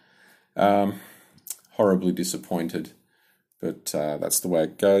Messi. Horribly disappointed, but that's the way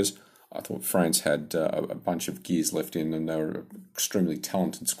it goes. I thought France had a bunch of gears left in, and they were an extremely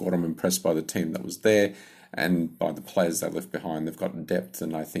talented squad. I'm impressed by the team that was there and by the players they left behind. They've got depth,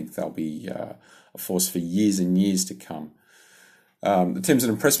 and I think they'll be a force for years and years to come. The teams that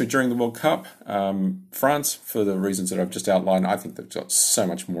impressed me during the World Cup, France, for the reasons that I've just outlined, I think they've got so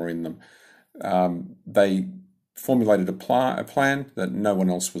much more in them. They formulated a plan that no one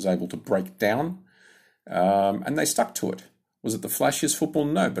else was able to break down, and they stuck to it. Was it the flashiest football?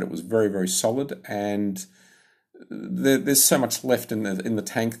 No, but it was very, very solid, and there's so much left in the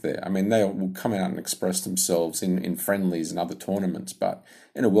tank there. I mean, they will come out and express themselves in friendlies and other tournaments, but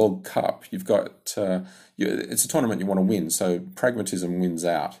in a World Cup, you've got it's a tournament you want to win, so pragmatism wins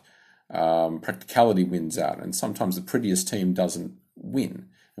out, practicality wins out, and sometimes the prettiest team doesn't win.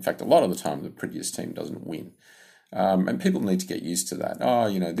 In fact, a lot of the time, the prettiest team doesn't win. And people need to get used to that. Oh,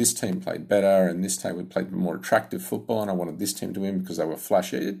 this team played better, and this team played more attractive football, and I wanted this team to win because they were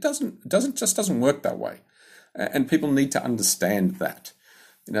flashy. It doesn't work that way, and people need to understand that.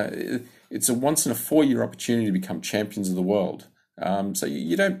 It's a once in a 4-year opportunity to become champions of the world. So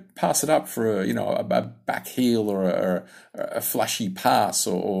you don't pass it up for a back heel or a flashy pass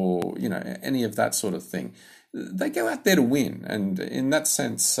or any of that sort of thing. They go out there to win, and in that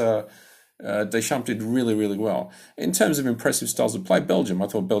sense. Deschamps did really, really well. In terms of impressive styles of play, Belgium, I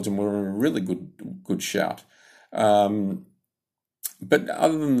thought Belgium were a really good shout. But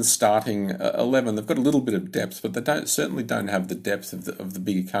other than the starting 11, they've got a little bit of depth, but they certainly don't have the depth of the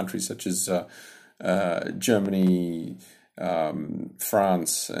bigger countries such as Germany,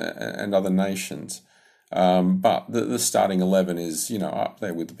 France, and other nations. But the starting 11 is up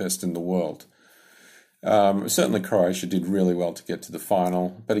there with the best in the world. Certainly Croatia did really well to get to the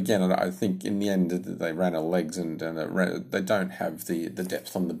final, but again, I think in the end they ran out of legs and they don't have the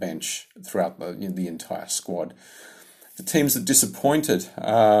depth on the bench throughout the entire squad. The teams that disappointed,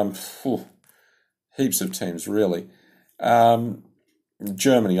 heaps of teams really.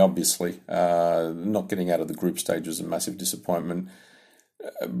 Germany, obviously, not getting out of the group stage was a massive disappointment.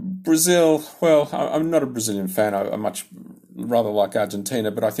 Brazil, well, I'm not a Brazilian fan. I much rather like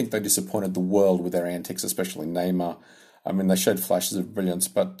Argentina, but I think they disappointed the world with their antics, especially Neymar. I mean, they showed flashes of brilliance,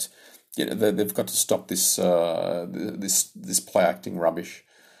 but they've got to stop this play acting rubbish.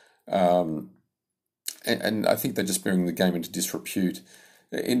 And I think they're just bringing the game into disrepute.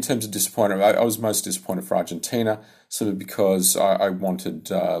 In terms of disappointment, I was most disappointed for Argentina, sort of because I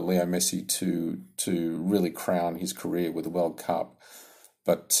wanted Leo Messi to really crown his career with a World Cup.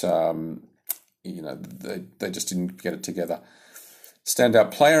 But they just didn't get it together.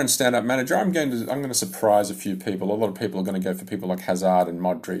 Standout player and standout manager. I'm going to surprise a few people. A lot of people are going to go for people like Hazard and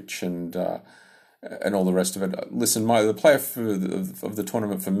Modric and all the rest of it. Listen, the player of the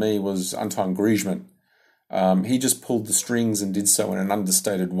tournament for me was Antoine Griezmann. He just pulled the strings and did so in an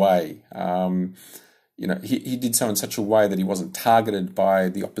understated way. He did so in such a way that he wasn't targeted by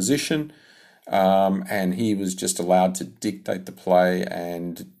the opposition. And he was just allowed to dictate the play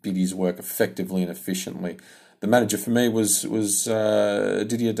and did his work effectively and efficiently. The manager for me was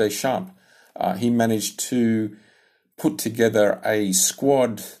Didier Deschamps. He managed to put together a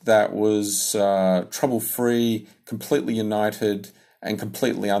squad that was trouble-free, completely united, and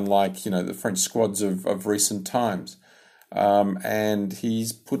completely unlike the French squads of recent times. And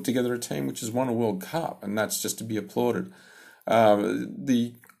he's put together a team which has won a World Cup, and that's just to be applauded.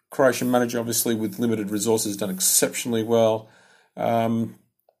 The Croatian manager, obviously, with limited resources, done exceptionally well.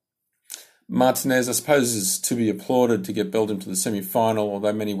 Martinez, I suppose, is to be applauded to get Belgium to the semi-final,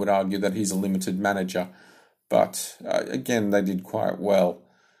 although many would argue that he's a limited manager. But, again, they did quite well.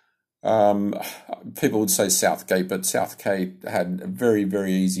 People would say Southgate, but Southgate had a very,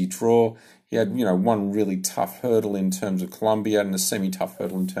 very easy draw. He had, one really tough hurdle in terms of Colombia and a semi-tough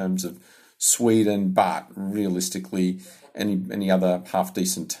hurdle in terms of Sweden, but realistically, any other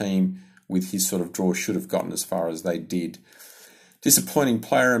half-decent team with his sort of draw should have gotten as far as they did. Disappointing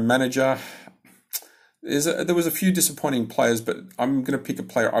player and manager. There was a few disappointing players, but I'm going to pick a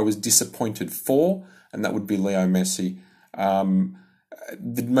player I was disappointed for, and that would be Leo Messi.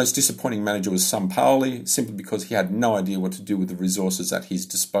 The most disappointing manager was Sampaoli, simply because he had no idea what to do with the resources at his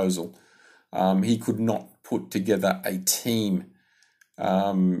disposal. He could not put together a team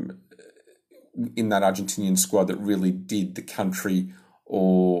in that Argentinian squad that really did the country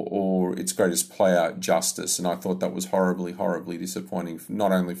or its greatest player justice, and I thought that was horribly, horribly disappointing,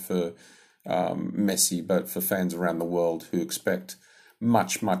 not only for Messi, but for fans around the world who expect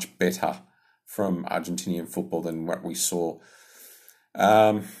much, much better from Argentinian football than what we saw.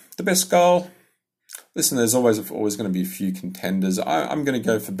 The best goal, listen, there's always going to be a few contenders. I'm going to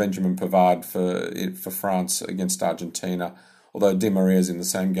go for Benjamin Pavard for France against Argentina. Although Di Maria's in the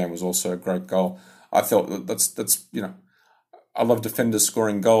same game was also a great goal. I thought that's I love defenders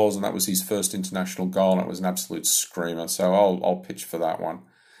scoring goals, and that was his first international goal, and it was an absolute screamer. So I'll pitch for that one.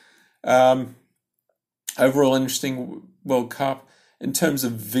 Overall, interesting World Cup in terms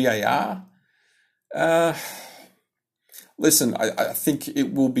of VAR. Listen, I think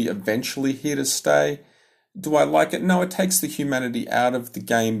it will be eventually here to stay. Do I like it? No, it takes the humanity out of the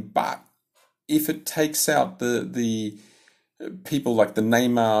game, but if it takes out the people like the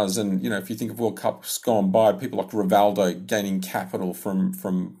Neymars, and if you think of World Cups gone by, people like Rivaldo gaining capital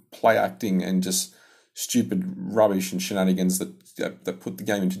from play acting and just stupid rubbish and shenanigans that put the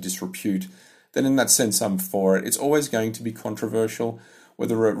game into disrepute, then in that sense I'm for it. It's always going to be controversial.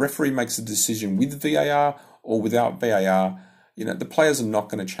 Whether a referee makes a decision with VAR or without VAR, the players are not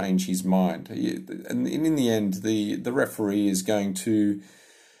going to change his mind. And in the end, the referee is going to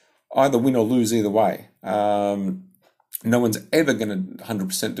either win or lose either way. No one's ever going to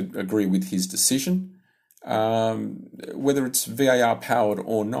 100% agree with his decision, whether it's VAR powered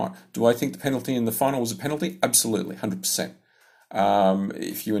or not. Do I think the penalty in the final was a penalty? Absolutely, 100%.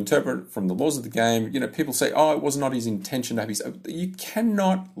 If you interpret from the laws of the game, people say, oh, it was not his intention to have his... You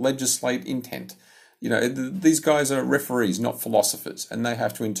cannot legislate intent. These guys are referees, not philosophers, and they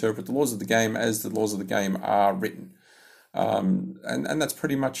have to interpret the laws of the game as the laws of the game are written. And that's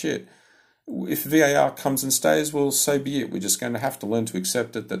pretty much it. If VAR comes and stays, well, so be it. We're just going to have to learn to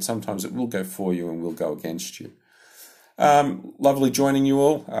accept it, that sometimes it will go for you and will go against you. Lovely joining you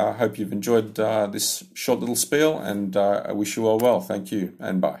all. I hope you've enjoyed this short little spiel, and I wish you all well. Thank you,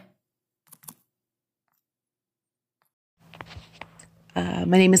 and bye.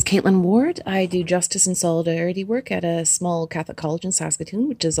 My name is Caitlin Ward. I do justice and solidarity work at a small Catholic college in Saskatoon,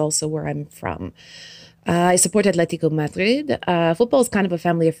 which is also where I'm from. I support Atletico Madrid. Football is kind of a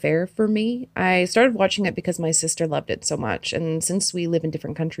family affair for me. I started watching it because my sister loved it so much. And since we live in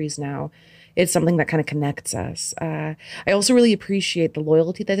different countries now, it's something that kind of connects us. I also really appreciate the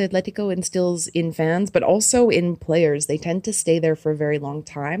loyalty that Atletico instills in fans, but also in players. They tend to stay there for a very long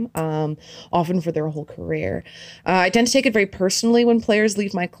time, often for their whole career. I tend to take it very personally when players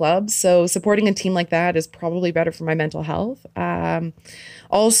leave my club, so supporting a team like that is probably better for my mental health.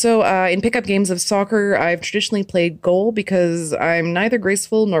 Also, in pickup games of soccer, I've traditionally played goal because I'm neither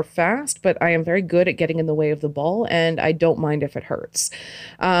graceful nor fast, but I am very good at getting in the way of the ball, and I don't mind if it hurts,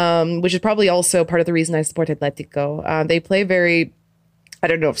 which is probably also part of the reason I support Atletico. They play very,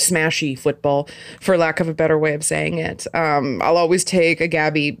 smashy football, for lack of a better way of saying it. I'll always take a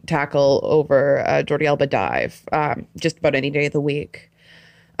Gabby tackle over a Jordi Alba dive, just about any day of the week.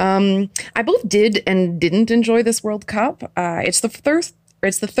 I both did and didn't enjoy this World Cup. It's the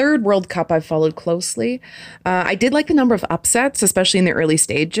third World Cup I've followed closely. I did like the number of upsets, especially in the early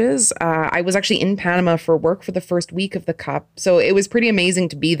stages. I was actually in Panama for work for the first week of the Cup, so it was pretty amazing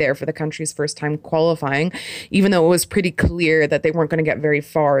to be there for the country's first time qualifying, even though it was pretty clear that they weren't going to get very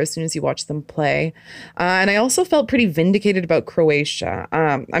far as soon as you watched them play. And I also felt pretty vindicated about Croatia.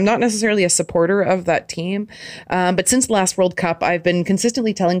 I'm not necessarily a supporter of that team, but since the last World Cup, I've been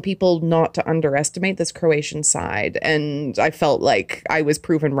consistently telling people not to underestimate this Croatian side, and I felt like I was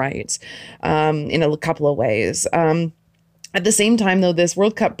proven right in a couple of ways. At the same time, though, this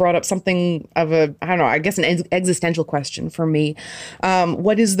World Cup brought up something of an existential question for me.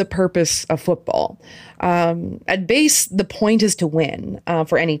 What is the purpose of football? At base, the point is to win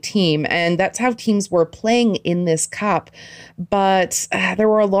for any team, and that's how teams were playing in this cup. But there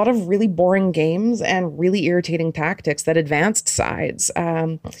were a lot of really boring games and really irritating tactics that advanced sides.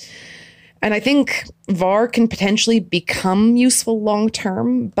 And I think VAR can potentially become useful long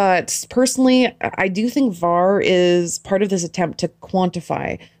term, but personally, I do think VAR is part of this attempt to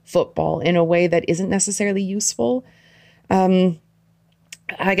quantify football in a way that isn't necessarily useful. I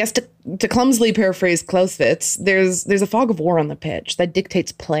guess to clumsily paraphrase Clausewitz, there's a fog of war on the pitch that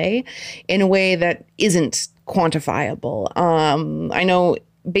dictates play in a way that isn't quantifiable. I know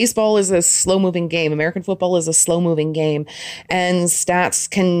baseball is a slow-moving game. American football is a slow-moving game, and stats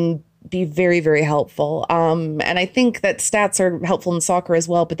can be very, very helpful. And I think that stats are helpful in soccer as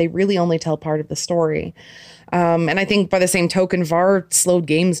well, but they really only tell part of the story. And I think by the same token, VAR slowed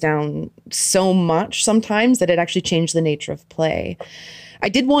games down so much sometimes that it actually changed the nature of play. I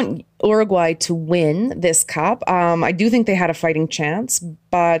did want Uruguay to win this cup. I do think they had a fighting chance,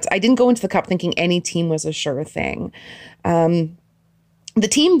 but I didn't go into the cup thinking any team was a sure thing. The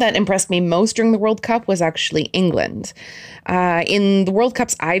team that impressed me most during the World Cup was actually England. In the World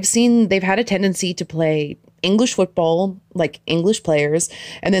Cups I've seen, they've had a tendency to play English football, like English players,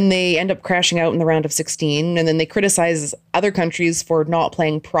 and then they end up crashing out in the round of 16, and then they criticize other countries for not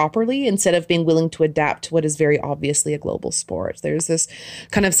playing properly instead of being willing to adapt to what is very obviously a global sport. There's this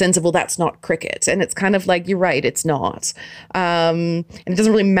kind of sense of, well, that's not cricket, and it's kind of like, you're right, it's not. And it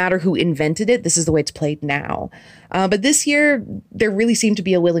doesn't really matter who invented it, this is the way it's played now. But this year, there really seemed to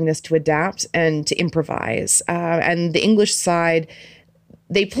be a willingness to adapt and to improvise. And the English side,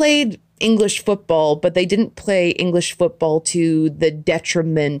 they played English football, but they didn't play English football to the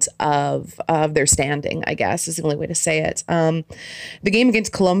detriment of their standing, I guess is the only way to say it. The game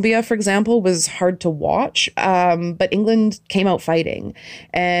against Colombia, for example, was hard to watch, but England came out fighting.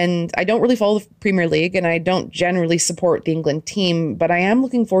 And I don't really follow the Premier League, and I don't generally support the England team, but I am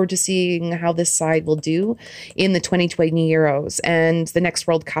looking forward to seeing how this side will do in the 2020 Euros and the next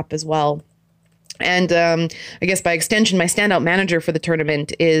World Cup as well. And I guess by extension, my standout manager for the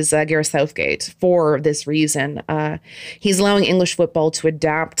tournament is Gareth Southgate for this reason. He's allowing English football to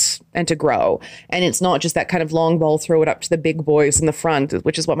adapt and to grow. And it's not just that kind of long ball, throw it up to the big boys in the front,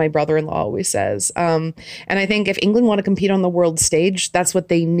 which is what my brother-in-law always says. And I think if England want to compete on the world stage, that's what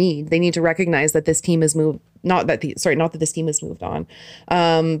they need. They need to recognize that this team has moved. Not that this team has moved on,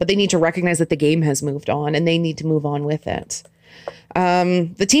 but they need to recognize that the game has moved on and they need to move on with it.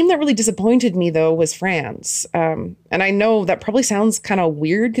 The team that really disappointed me, though, was France. And I know that probably sounds kind of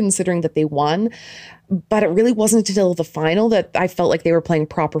weird considering that they won, but it really wasn't until the final that I felt like they were playing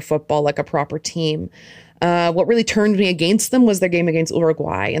proper football, like a proper team. What really turned me against them was their game against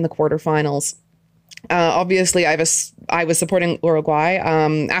Uruguay in the quarterfinals. Obviously, I was supporting Uruguay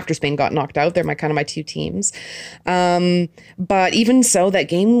after Spain got knocked out. They're my two teams. But even so, that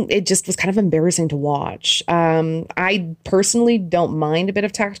game, it just was kind of embarrassing to watch. I personally don't mind a bit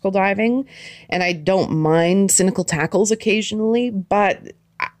of tactical diving, and I don't mind cynical tackles occasionally, but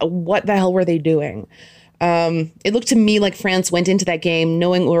what the hell were they doing? It looked to me like France went into that game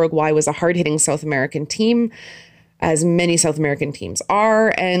knowing Uruguay was a hard-hitting South American team, as many South American teams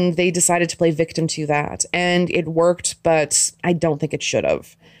are, and they decided to play victim to that. And it worked, but I don't think it should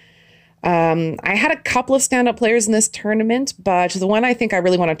have. I had a couple of stand-up players in this tournament, but the one I think I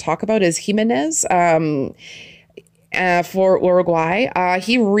really want to talk about is Jimenez. For Uruguay.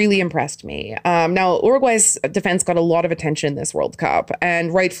 He really impressed me. Now, Uruguay's defense got a lot of attention in this World Cup,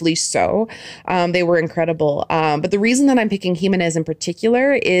 and rightfully so. They were incredible. But the reason that I'm picking Jimenez in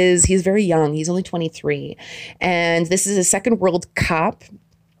particular is he's very young. He's only 23. And this is his second World Cup.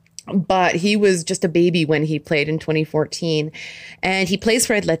 But he was just a baby when he played in 2014. And he plays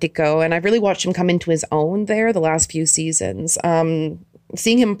for Atletico, and I've really watched him come into his own there the last few seasons.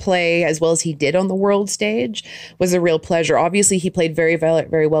 Seeing him play as well as he did on the world stage was a real pleasure. Obviously, he played very,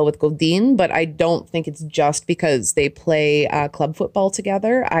 very well with Godin, but I don't think it's just because they play club football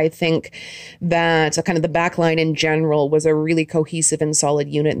together. I think that kind of the back line in general was a really cohesive and solid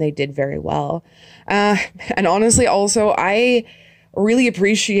unit, and they did very well. And honestly, also, I really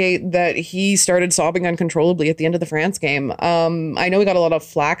appreciate that he started sobbing uncontrollably at the end of the France game. I know he got a lot of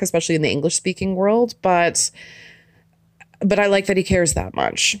flack, especially in the English-speaking world, but I like that he cares that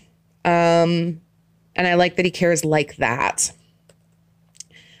much. And I like that he cares like that.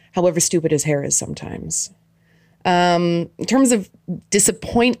 However stupid his hair is sometimes. In terms of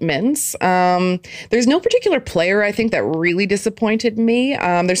disappointments, there's no particular player I think that really disappointed me.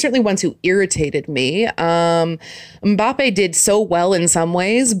 There's certainly ones who irritated me. Mbappe did so well in some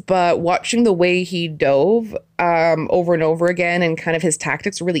ways, but watching the way he dove over and over again and kind of his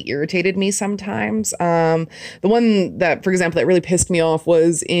tactics really irritated me sometimes. The one that, for example, that really pissed me off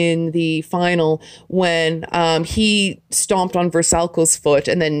was in the final when he stomped on Versalco's foot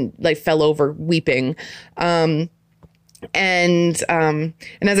and then fell over weeping. And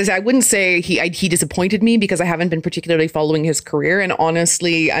as I said, I wouldn't say he disappointed me because I haven't been particularly following his career. And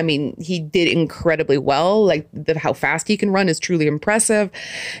honestly, I mean, he did incredibly well. How fast he can run is truly impressive.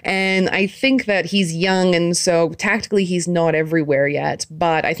 And I think that he's young, and so tactically he's not everywhere yet,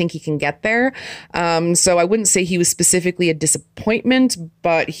 but I think he can get there. So I wouldn't say he was specifically a disappointment,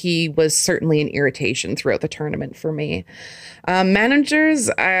 but he was certainly an irritation throughout the tournament for me. Managers,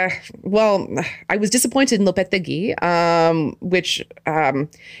 I was disappointed in Lopetegui, which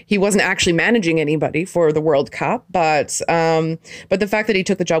he wasn't actually managing anybody for the World Cup, but the fact that he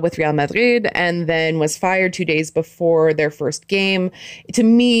took the job with Real Madrid and then was fired 2 days before their first game, to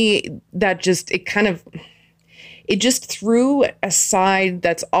me, that just threw a side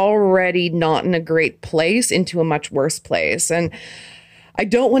that's already not in a great place into a much worse place. And I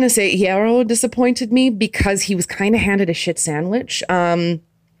don't want to say Hierro disappointed me because he was kind of handed a shit sandwich.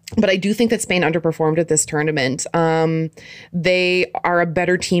 But I do think that Spain underperformed at this tournament. They are a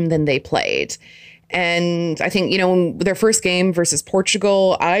better team than they played. And I think, their first game versus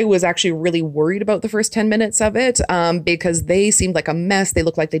Portugal, I was actually really worried about the first 10 minutes of it because they seemed like a mess. They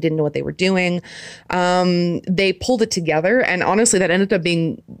looked like they didn't know what they were doing. They pulled it together. And honestly, that ended up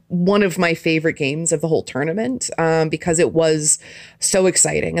being one of my favorite games of the whole tournament because it was so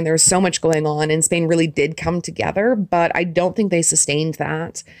exciting and there was so much going on and Spain really did come together. But I don't think they sustained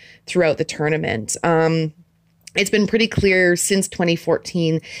that throughout the tournament. it's been pretty clear since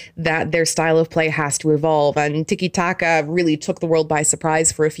 2014 that their style of play has to evolve. And tiki-taka really took the world by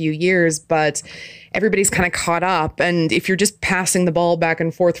surprise for a few years, but everybody's kind of caught up. And if you're just passing the ball back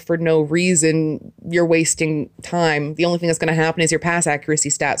and forth for no reason, you're wasting time. The only thing that's going to happen is your pass accuracy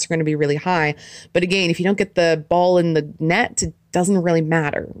stats are going to be really high. But again, if you don't get the ball in the net, it doesn't really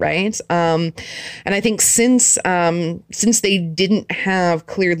matter, right? And I think since they didn't have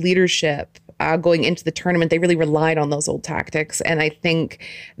clear leadership going into the tournament, they really relied on those old tactics. And I think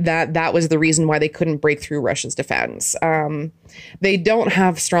that was the reason why they couldn't break through Russia's defense. They don't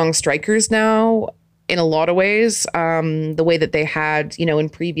have strong strikers now in a lot of ways, the way that they had, in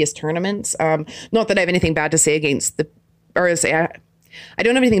previous tournaments. Not that I have anything bad to say I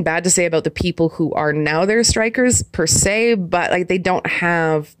don't have anything bad to say about the people who are now their strikers per se, but like they don't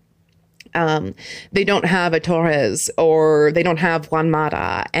have a Torres, or they don't have Juan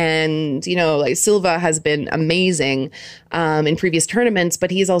Mata. And, like Silva has been amazing in previous tournaments, but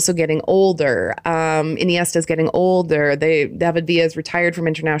he's also getting older. Iniesta's getting older. David Villa's retired from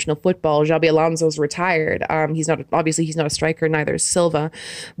international football. Xabi Alonso's retired. He's not a striker, neither is Silva.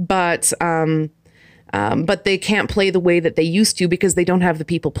 But they can't play the way that they used to because they don't have the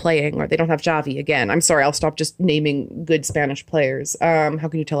people playing, or they don't have Xavi again. I'm sorry, I'll stop just naming good Spanish players. How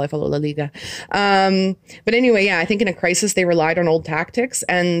can you tell I follow La Liga? But anyway, yeah, I think in a crisis they relied on old tactics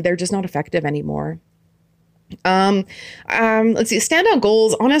and they're just not effective anymore. Let's see, standout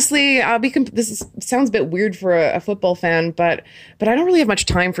goals. Honestly, sounds a bit weird for a football fan, but I don't really have much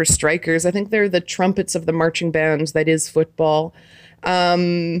time for strikers. I think they're the trumpets of the marching bands that is football.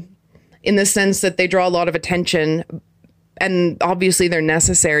 In the sense that they draw a lot of attention, and obviously they're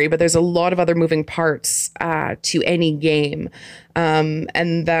necessary, but there's a lot of other moving parts to any game.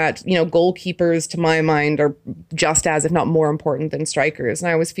 And that, goalkeepers, to my mind, are just as, if not more important than strikers. And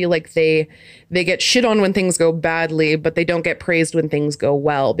I always feel like they get shit on when things go badly, but they don't get praised when things go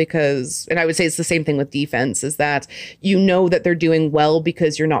well, and I would say it's the same thing with defense, is that that they're doing well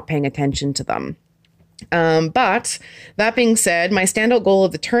because you're not paying attention to them. But that being said, my standout goal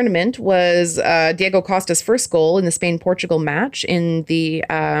of the tournament was Diego Costa's first goal in the Spain-Portugal match in the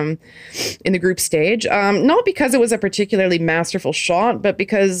group stage. Not because it was a particularly masterful shot, but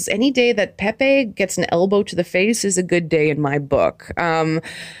because any day that Pepe gets an elbow to the face is a good day in my book. I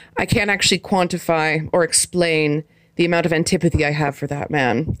can't actually quantify or explain the amount of antipathy I have for that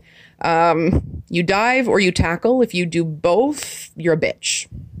man. You dive or you tackle. If you do both, you're a bitch.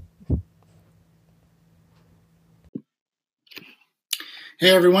 Hey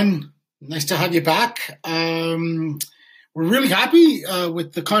everyone, nice to have you back. We're really happy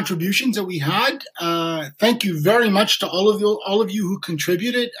with the contributions that we had. Thank you very much to all of you who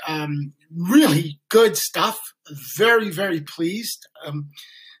contributed. Really good stuff. Very, very pleased.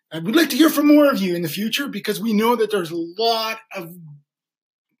 We'd like to hear from more of you in the future, because we know that there's a lot of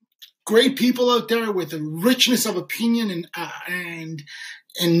great people out there with a richness of opinion and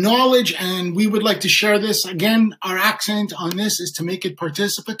knowledge, and we would like to share this. Again, our accent on this is to make it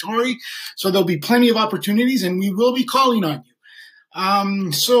participatory, so there'll be plenty of opportunities, and we will be calling on you.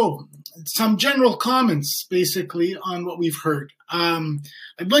 So some general comments, basically, on what we've heard.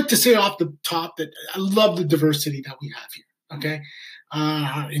 I'd like to say off the top that I love the diversity that we have here, okay?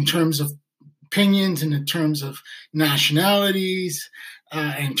 In terms of opinions, and in terms of nationalities,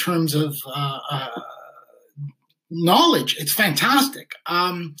 in terms of knowledge. It's fantastic.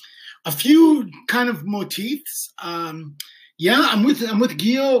 A few kind of motifs. I'm with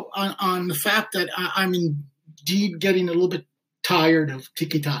Guillaume on the fact that I'm indeed getting a little bit tired of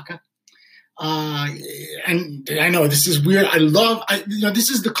tiki-taka. And I know this is weird. This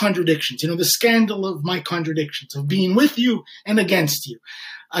is the contradictions, the scandal of my contradictions, of being with you and against you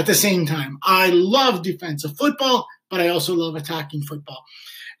at the same time. I love defensive football, but I also love attacking football.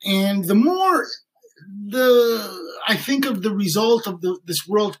 And the more I think of the result of this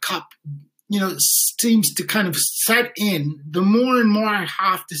World Cup, seems to kind of set in, the more and more I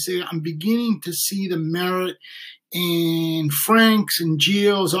have to say I'm beginning to see the merit in Frank's and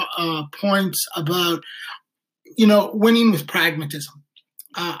Gio's points about, winning with pragmatism.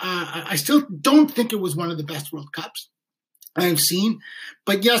 I still don't think it was one of the best World Cups I've seen,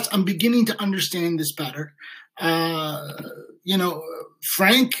 but yes, I'm beginning to understand this better.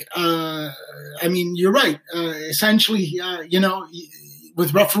 Frank, you're right. Essentially,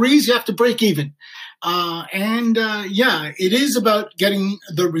 with referees, you have to break even. It is about getting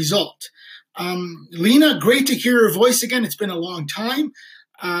the result. Lena, great to hear your voice again. It's been a long time.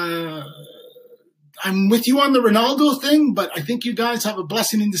 I'm with you on the Ronaldo thing, but I think you guys have a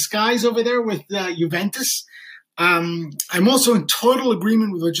blessing in disguise over there with Juventus. I'm also in total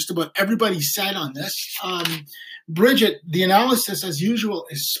agreement with what just about everybody said on this. Bridget, the analysis, as usual,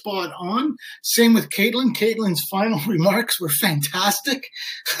 is spot on. Same with Caitlin. Caitlin's final remarks were fantastic.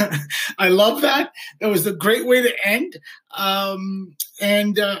 I love that. That was a great way to end. I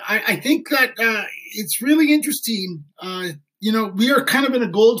think that it's really interesting. We are kind of in a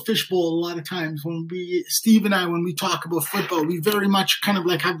goldfish bowl a lot of times when Steve and I, when we talk about football, we very much kind of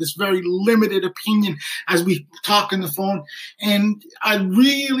like have this very limited opinion as we talk on the phone. And I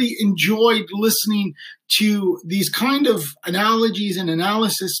really enjoyed listening to these kind of analogies and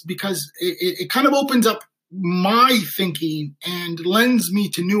analysis because it kind of opens up my thinking and lends me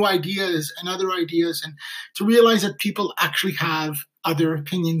to new ideas and other ideas, and to realize that people actually have other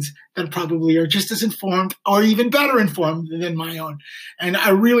opinions that probably are just as informed or even better informed than my own. And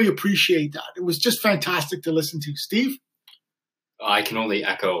I really appreciate that. It was just fantastic to listen to. Steve? I can only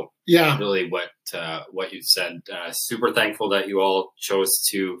echo really what you said. Super thankful that you all chose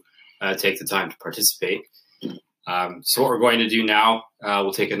to take the time to participate. So what we're going to do now,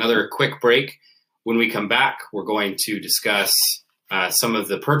 we'll take another quick break. When we come back, we're going to discuss some of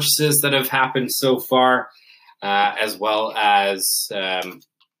the purchases that have happened so far, as well as,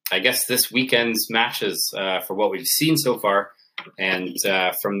 I guess, this weekend's matches for what we've seen so far. And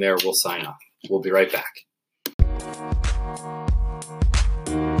from there, we'll sign off. We'll be right back.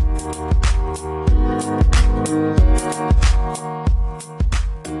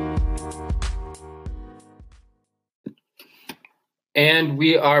 And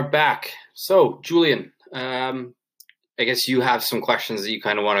we are back. So, Julian, I guess you have some questions that you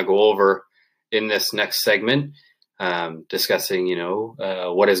kind of want to go over in this next segment, discussing,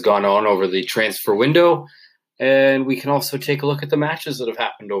 what has gone on over the transfer window. And we can also take a look at the matches that have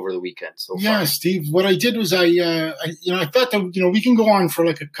happened over the weekend so far. Yeah, Steve, what I did was I thought that, we can go on for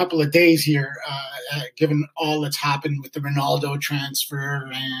like a couple of days here, given all that's happened with the Ronaldo transfer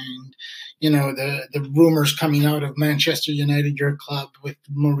and, the rumors coming out of Manchester United, your club, with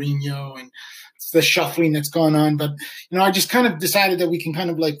Mourinho and the shuffling that's gone on. But, I just kind of decided that we can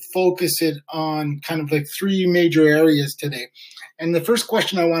kind of like focus it on kind of like three major areas today. And the first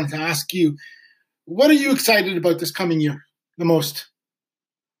question I wanted to ask you, what are you excited about this coming year the most?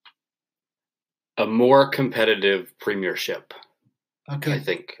 A more competitive Premiership.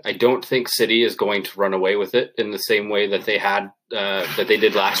 Okay. I don't think City is going to run away with it in the same way that they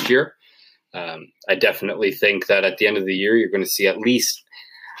did last year. I definitely think that at the end of the year, you're going to see at least,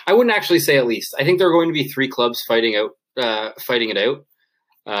 I wouldn't actually say at least, I think there are going to be three clubs fighting it out.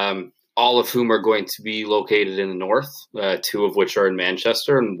 All of whom are going to be located in the north, two of which are in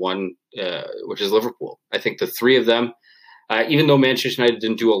Manchester and one which is Liverpool. I think the three of them, even though Manchester United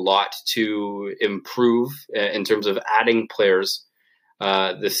didn't do a lot to improve in terms of adding players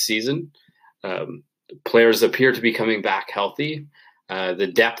this season, players appear to be coming back healthy.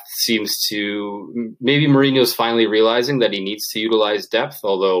 The depth seems to, maybe Mourinho's finally realizing that he needs to utilize depth,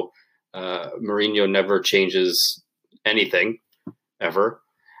 although Mourinho never changes anything, ever.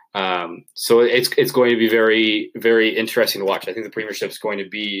 So it's going to be very, very interesting to watch. I think the Premiership is going to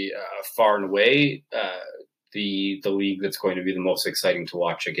be far and away the league that's going to be the most exciting to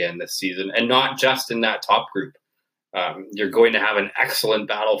watch again this season, and not just in that top group. You're going to have an excellent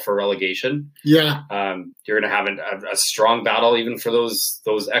battle for relegation. Yeah. You're going to have a strong battle even for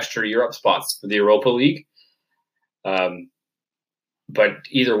those extra Europe spots for the Europa League. But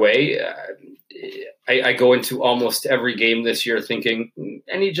either way, I go into almost every game this year thinking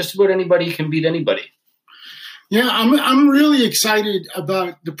just about anybody can beat anybody. Yeah, I'm really excited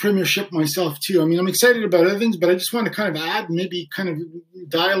about the Premiership myself too. I mean, I'm excited about other things, but I just want to kind of add, maybe kind of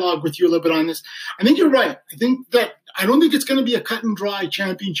dialogue with you a little bit on this. I think you're right. I don't think it's going to be a cut and dry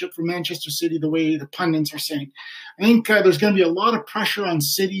championship for Manchester City the way the pundits are saying. I think there's going to be a lot of pressure on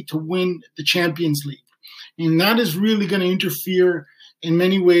City to win the Champions League, and that is really going to interfere in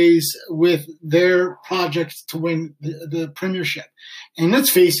many ways with their project to win the Premiership. And let's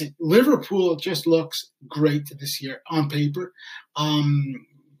face it, Liverpool just looks great this year on paper. I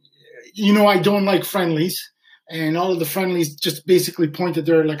don't like friendlies, and all of the friendlies just basically point that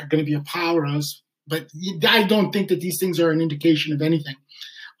they're like going to be a powerhouse. But I don't think that these things are an indication of anything.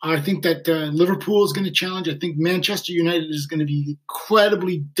 I think that Liverpool is going to challenge. I think Manchester United is going to be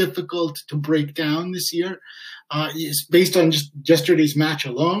incredibly difficult to break down this year. It's based on just yesterday's match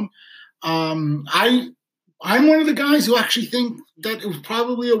alone. I'm one of the guys who actually think that it was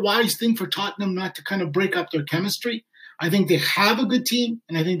probably a wise thing for Tottenham not to kind of break up their chemistry. I think they have a good team,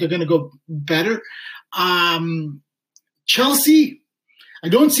 and I think they're going to go better. Chelsea, I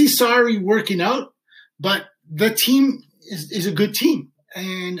don't see Sarri working out, but the team is a good team.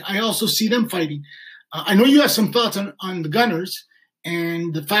 And I also see them fighting. I know you have some thoughts on the Gunners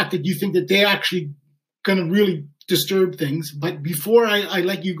and the fact that you think that they're actually going to really disturb things. But before I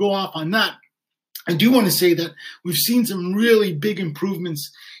let you go off on that, I do want to say that we've seen some really big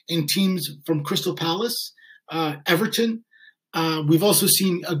improvements in teams from Crystal Palace, Everton. We've also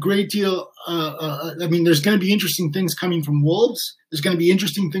seen a great deal. There's going to be interesting things coming from Wolves. There's going to be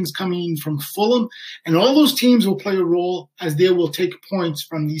interesting things coming from Fulham. And all those teams will play a role as they will take points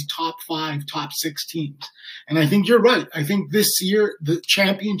from these top 5, top 6 teams. And I think you're right. I think this year the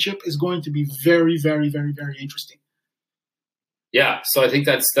championship is going to be very, very, very, very interesting. Yeah, so I think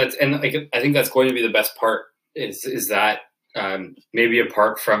that's and I think that's going to be the best part is that maybe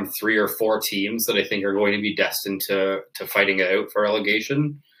apart from 3 or 4 teams that I think are going to be destined to fighting it out for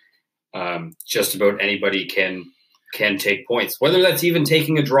relegation, just about anybody can take points, whether that's even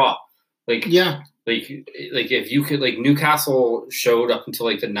taking a draw. Like if you could, like Newcastle showed up until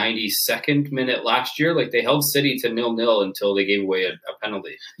like the 92nd minute last year, like they held City to 0-0 until they gave away a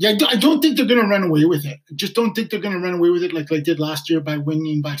penalty. Yeah, I don't think they're going to run away with it. I just don't think they're going to run away with it like they did last year by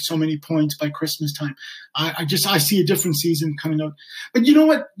winning by so many points by Christmas time. I see a different season coming out. But you know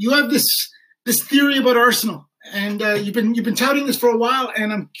what? You have this theory about Arsenal, and you've been touting this for a while,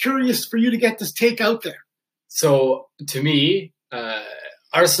 and I'm curious for you to get this take out there. So to me,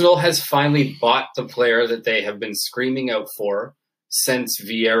 Arsenal has finally bought the player that they have been screaming out for since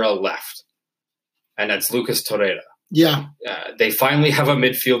Vieira left, and that's Lucas Torreira. Yeah. They finally have a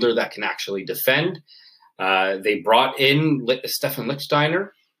midfielder that can actually defend. They brought in Stefan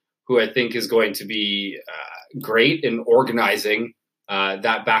Lichtsteiner, who I think is going to be great in organizing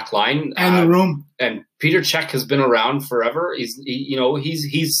that back line. And the room. And Peter Cech has been around forever.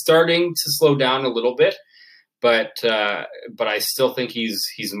 He's starting to slow down a little bit. But I still think he's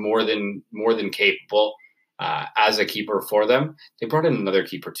more than capable as a keeper for them. They brought in another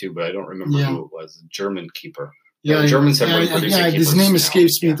keeper too, but I don't remember who it was. A German keeper. Yeah, Germans have been producing keepers. His name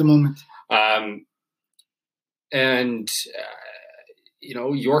escapes me at the moment.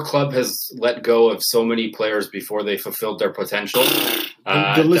 Your club has let go of so many players before they fulfilled their potential.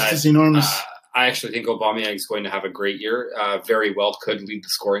 The list is enormous. I actually think Aubameyang is going to have a great year. Very well could lead the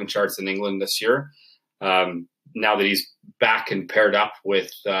scoring charts in England this year. Now that he's back and paired up with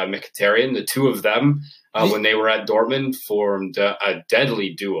Mkhitaryan, the two of them, when they were at Dortmund, formed a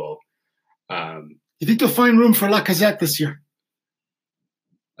deadly duo. You think they'll find room for Lacazette this year?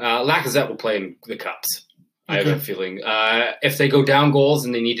 Lacazette will play in the Cups. Okay. I have a feeling. If they go down goals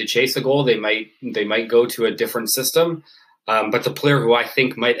and they need to chase a goal, they might go to a different system. But the player who I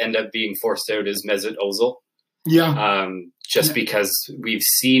think might end up being forced out is Mesut Ozil. Yeah. Because we've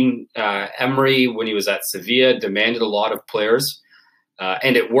seen Emery, when he was at Sevilla, demanded a lot of players,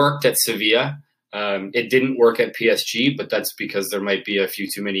 and it worked at Sevilla. It didn't work at PSG, but that's because there might be a few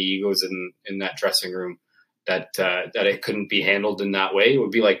too many egos in that dressing room that it couldn't be handled in that way. It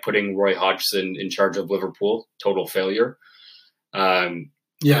would be like putting Roy Hodgson in charge of Liverpool, total failure. So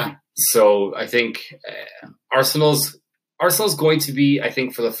I think Arsenal's going to be, I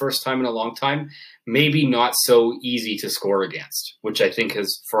think, for the first time in a long time, maybe not so easy to score against, which I think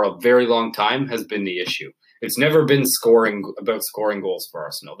has, for a very long time, has been the issue. It's never been about scoring goals for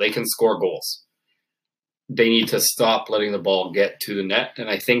Arsenal. They can score goals. They need to stop letting the ball get to the net. And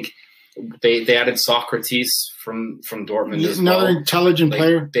I think they added Socrates from Dortmund as well. Another intelligent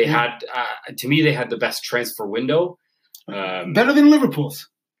player. They had, to me, they had the best transfer window. Better than Liverpool's.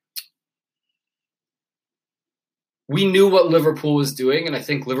 We knew what Liverpool was doing, and I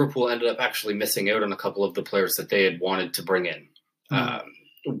think Liverpool ended up actually missing out on a couple of the players that they had wanted to bring in.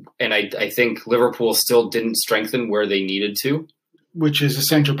 And I think Liverpool still didn't strengthen where they needed to. Which is a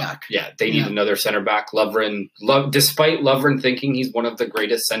center back. Yeah, they need another center back. Despite Lovren thinking he's one of the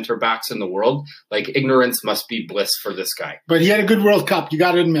greatest center backs in the world, like, ignorance must be bliss for this guy. But he had a good World Cup, you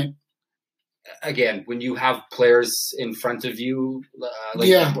got to admit. Again, when you have players in front of you,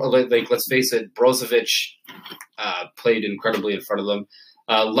 let's face it, Brozovic played incredibly in front of them.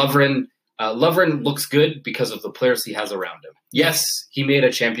 Lovren looks good because of the players he has around him. Yes, he made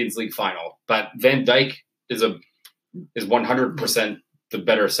a Champions League final, but Van Dijk is 100% the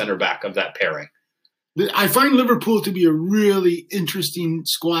better center back of that pairing. I find Liverpool to be a really interesting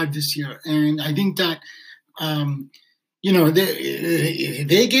squad this year, and I think that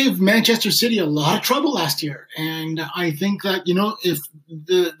they gave Manchester City a lot of trouble last year. And I think that, if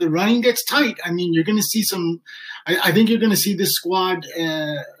the running gets tight, I mean, you're going to see I think you're going to see this squad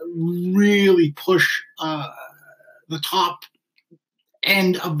really push the top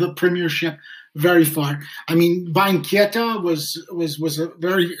end of the Premiership very far. I mean, buying Keita was a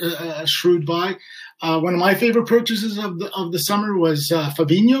very shrewd buy. One of my favorite purchases of the summer was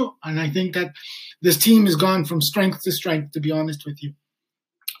Fabinho, and I think that this team has gone from strength to strength, to be honest with you.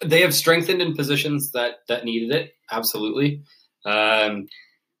 They have strengthened in positions that needed it. Absolutely.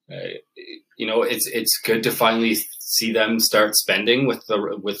 It's good to finally see them start spending with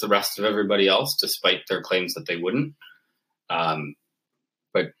the rest of everybody else, despite their claims that they wouldn't.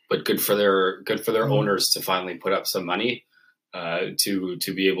 But good for their owners to finally put up some money to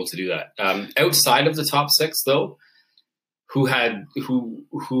be able to do that. Outside of the top six, though, who do I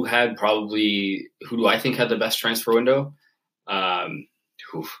think had the best transfer window?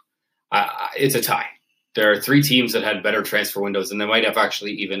 It's a tie. There are three teams that had better transfer windows, and they might have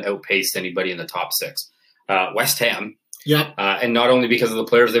actually even outpaced anybody in the top six. West Ham. Yeah. And not only because of the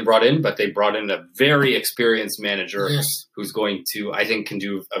players they brought in, but they brought in a very experienced manager who's going to, I think, can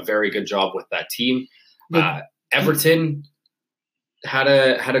do a very good job with that team. Everton had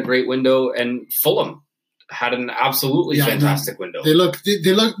a great window, and Fulham had an absolutely fantastic window.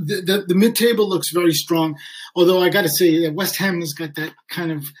 The mid-table looks very strong. Although I got to say that West Ham has got that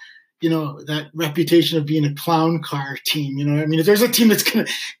kind of, that reputation of being a clown car team. You know what I mean? If there's a team that's gonna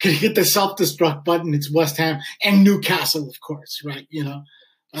hit the self-destruct button, it's West Ham and Newcastle, of course, right?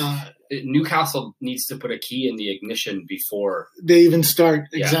 Newcastle needs to put a key in the ignition before they even start.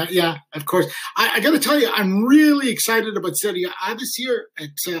 Exactly. Yeah, of course. I got to tell you, I'm really excited about Serie A this year.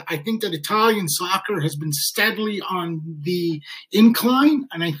 I think that Italian soccer has been steadily on the incline,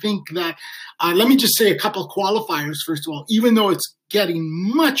 and I think that let me just say a couple of qualifiers. First of all, even though it's getting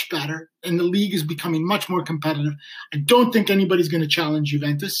much better and the league is becoming much more competitive, I don't think anybody's going to challenge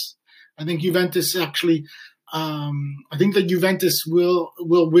Juventus. I think Juventus actually. I think that Juventus will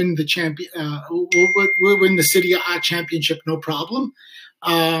win the will win the Serie A championship, no problem.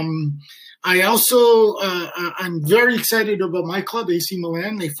 I also I'm very excited about my club, AC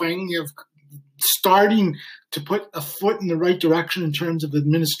Milan. They finally have starting to put a foot in the right direction in terms of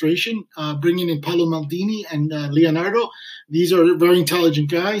administration, bringing in Paolo Maldini and Leonardo. These are very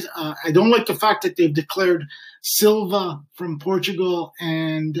intelligent guys. I don't like the fact that they've declared Silva from Portugal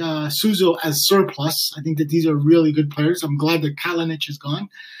and Suso as surplus. I think that these are really good players. I'm glad that Kalinic is gone.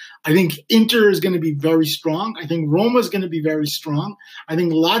 I think Inter is going to be very strong. I think Roma is going to be very strong. I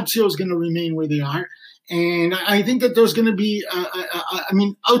think Lazio is going to remain where they are. And I think that there's going to be,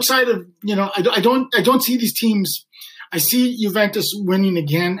 outside of, I don't see these teams. I see Juventus winning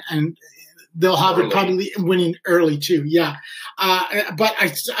again, and they'll have it probably winning early too. Yeah. But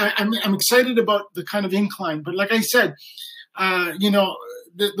I'm excited about the kind of incline. But like I said,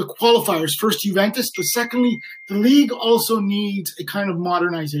 the qualifiers, first Juventus, but secondly, the league also needs a kind of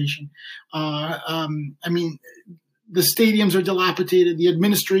modernization. The stadiums are dilapidated. The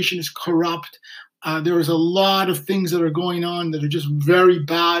administration is corrupt. There is a lot of things that are going on that are just very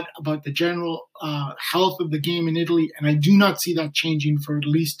bad about the general health of the game in Italy, and I do not see that changing for at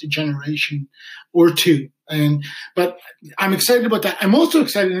least a generation or two. But I'm excited about that. I'm also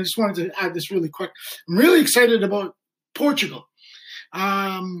excited, and I just wanted to add this really quick. I'm really excited about Portugal.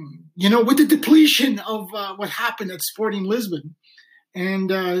 With the depletion of what happened at Sporting Lisbon, and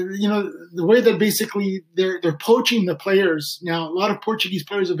the way that basically they're poaching the players now. A lot of Portuguese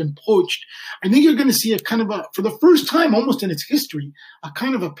players have been poached. I think you're going to see a kind of for the first time almost in its history, a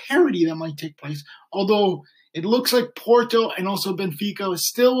kind of a parity that might take place. Although it looks like Porto and also Benfica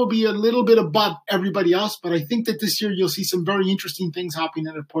still will be a little bit above everybody else. But I think that this year you'll see some very interesting things happening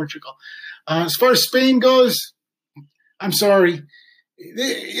at Portugal. As far as Spain goes, I'm sorry.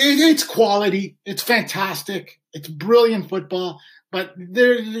 It's quality. It's fantastic. It's brilliant football. But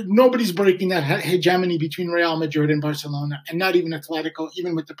nobody's breaking that hegemony between Real Madrid and Barcelona, and not even Atletico,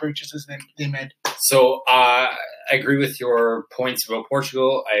 even with the purchases they made. So I agree with your points about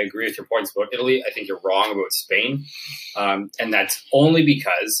Portugal. I agree with your points about Italy. I think you're wrong about Spain. And that's only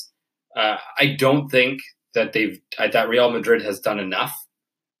because I don't think that that Real Madrid has done enough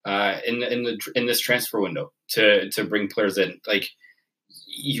in this transfer window to bring players in. Like,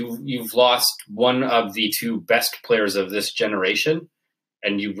 you've lost one of the two best players of this generation,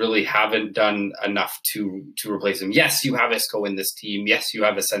 and you really haven't done enough to replace him. Yes, you have Isco in this team. Yes, you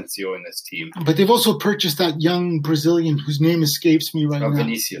have Asensio in this team. But they've also purchased that young Brazilian whose name escapes me right now.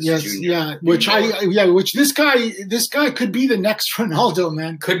 Vinicius Jr. Yeah, which this guy could be the next Ronaldo,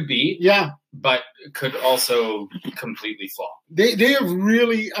 man. Could be. Yeah. But could also completely flop. They have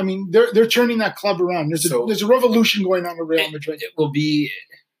really, they're turning that club around. There's a revolution going on with Real Madrid. It will be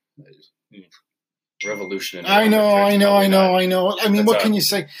revolution. I know. What can you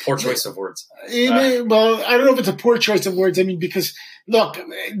say? Poor choice of words. Well, I don't know if it's a poor choice of words. Because look,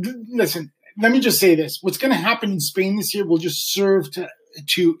 listen, let me just say this. What's going to happen in Spain this year will just serve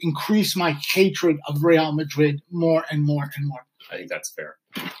to increase my hatred of Real Madrid more and more and more. I think that's fair.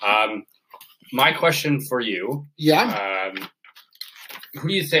 my question for you. Yeah. Who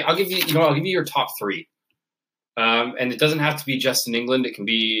do you think? I'll give you your top three. And it doesn't have to be just in England. It can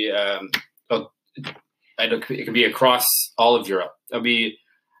be, it can be across all of Europe. It'll be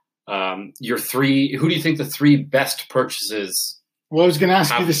your three. Who do you think the three best purchases? Well, I was going to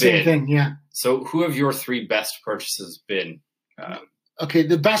ask you the same thing. Yeah. So, who have your three best purchases been? Okay,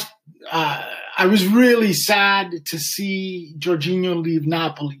 the best. I was really sad to see Jorginho leave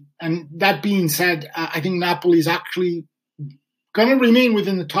Napoli. And that being said, I think Napoli is actually going to remain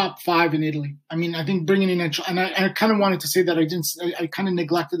within the top 5 in Italy. I mean, I think bringing in and I kind of wanted to say that I kind of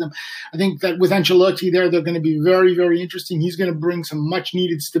neglected them. I think that with Ancelotti there, they're going to be very, very interesting. He's going to bring some much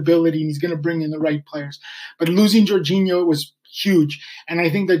needed stability, and he's going to bring in the right players. But losing Jorginho was huge, and I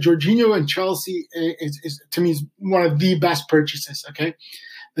think that Jorginho and Chelsea is to me is one of the best purchases. Okay.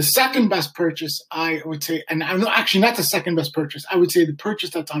 The second best purchase, I would say, and I'm actually not the second best purchase. I would say the purchase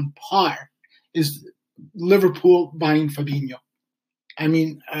that's on par is Liverpool buying Fabinho. I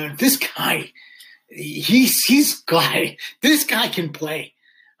mean, this guy, this guy can play.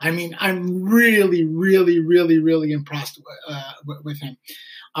 I mean, I'm really, really, really, really impressed with him.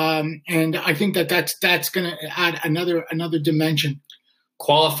 And I think that's going to add another dimension.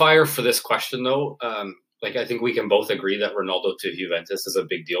 Qualifier for this question, though. I think we can both agree that Ronaldo to Juventus is a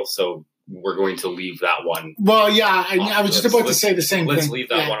big deal. So we're going to leave that one. Well, yeah, I was just about to say the same thing. Let's leave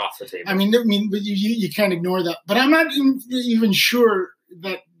that one off the table. I mean, you can't ignore that. But I'm not even sure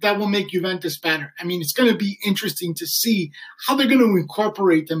that will make Juventus better. I mean, it's going to be interesting to see how they're going to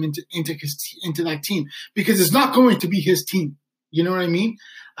incorporate them into that team, because it's not going to be his team. You know what I mean?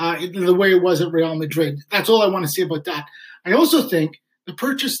 The way it was at Real Madrid. That's all I want to say about that. I also think the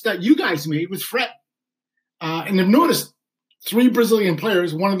purchase that you guys made with Fred, and I've noticed 3 Brazilian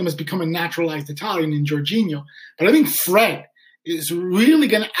players, one of them has become a naturalized Italian in Jorginho, but I think Fred is really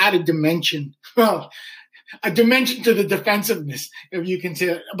going to add a dimension. Well, a dimension to the defensiveness, if you can say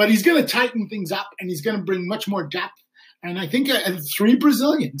it. But he's going to tighten things up, and he's going to bring much more depth. And I think 3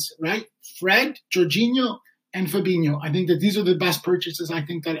 Brazilians, right? Fred, Jorginho, and Fabinho. I think that these are the best purchases I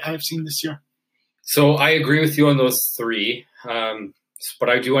think that I've seen this year. So I agree with you on those 3, but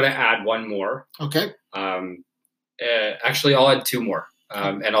I do want to add one more. Okay. Actually, I'll add 2 more,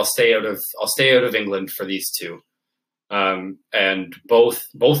 and I'll stay out of England for these 2. And both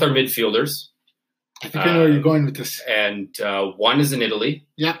are midfielders. I think I know where you're going with this. And one is in Italy.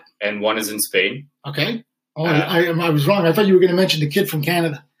 Yeah. And one is in Spain. Okay. Oh, I was wrong. I thought you were going to mention the kid from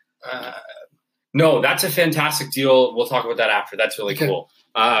Canada. No, that's a fantastic deal. We'll talk about that after. That's really cool.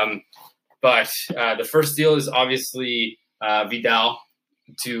 But the first deal is obviously Vidal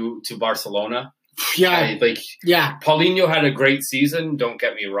to Barcelona. Yeah. Paulinho had a great season, don't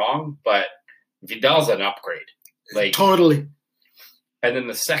get me wrong, but Vidal's an upgrade. Totally. And then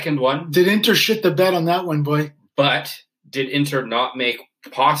the second one. Did Inter shit the bed on that one, boy? But did Inter not make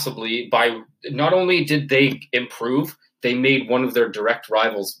not only did they improve, they made one of their direct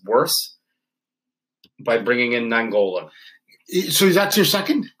rivals worse by bringing in Nainggolan. So that's your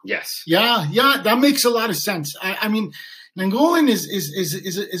second? Yes. Yeah, that makes a lot of sense. I mean, Nainggolan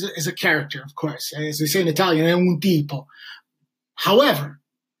is a character, of course, as they say in Italian, è un tipo. However,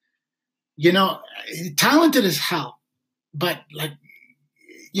 talented as hell, but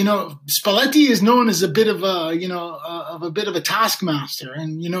Spalletti is known as a bit of a taskmaster,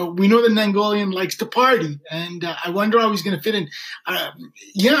 and we know that Nainggolan likes to party, and I wonder how he's going to fit in. I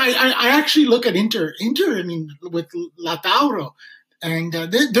actually look at Inter. I mean, with Lautaro, and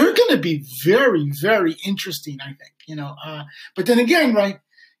they're going to be very, very interesting. I think but then again, right?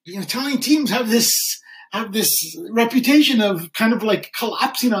 Italian teams have this reputation of kind of like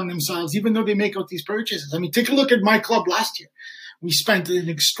collapsing on themselves, even though they make out these purchases. I mean, take a look at my club last year. We spent an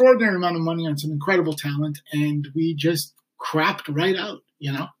extraordinary amount of money on some incredible talent, and we just crapped right out,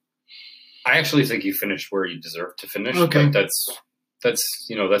 I actually think you finished where you deserve to finish. Okay. But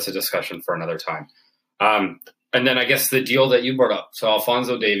that's a discussion for another time. And then I guess the deal that you brought up. So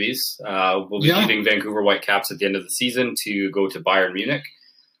Alphonso Davies will be leaving Vancouver Whitecaps at the end of the season to go to Bayern Munich.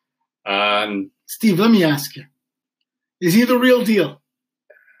 Steve, let me ask you. Is he the real deal?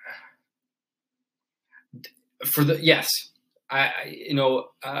 Yes. I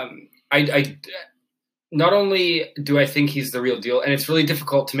not only do I think he's the real deal, and it's really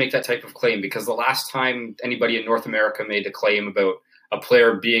difficult to make that type of claim because the last time anybody in North America made a claim about a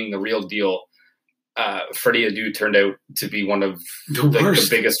player being the real deal, Freddie Adu turned out to be one of the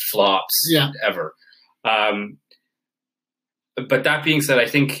biggest flops ever. But that being said, I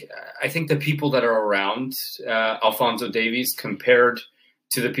think the people that are around Alphonso Davies compared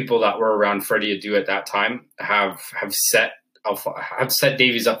to the people that were around Freddie Adu at that time have set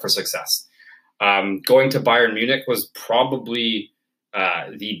Davies up for success. Going to Bayern Munich was probably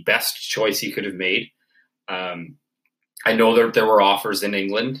the best choice he could have made. I know there were offers in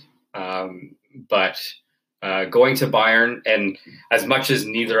England, but going to Bayern, and as much as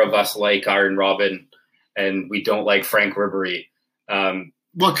neither of us like Arjen Robben and we don't like Frank Ribery.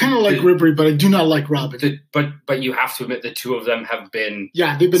 Well, kind of like Ribery, but I do not like Robben. But you have to admit the two of them have been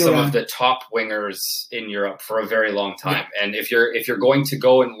they've been some around. of the top wingers in Europe for a very long time. Yeah. And if you're going to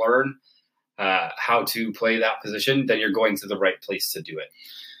go and learn how to play that position, then you're going to the right place to do it.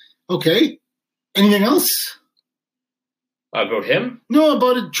 Okay. Anything else? About him? No,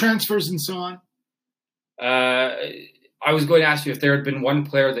 about it, transfers and so on. I was going to ask you if there had been one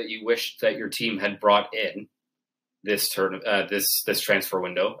player that you wished that your team had brought in this transfer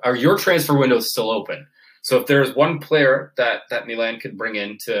window, or your transfer window is still open. So if there's one player that Milan could bring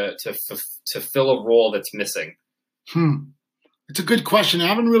in to fill a role that's missing. It's a good question. I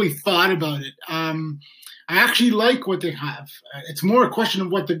haven't really thought about it. I actually like what they have. It's more a question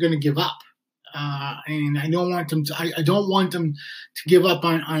of what they're going to give up. And I don't want them to. I don't want them to give up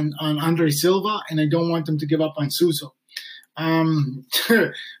on Andre Silva, and I don't want them to give up on Suso.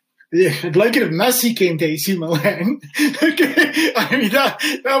 Yeah, I'd like it if Messi came to AC Milan. Okay. I mean,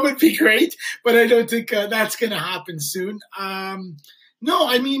 that would be great, but I don't think that's going to happen soon. No,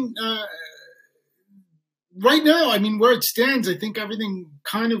 I mean, right now, I mean, where it stands, I think everything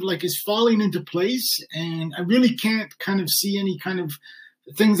kind of like is falling into place, and I really can't kind of see any kind of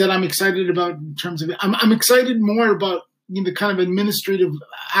things that I'm excited about in terms of it. I'm excited more about the kind of administrative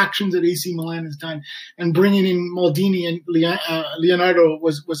actions that AC Milan has done, and bringing in Maldini and Leonardo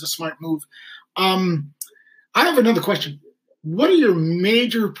was a smart move. I have another question. What are your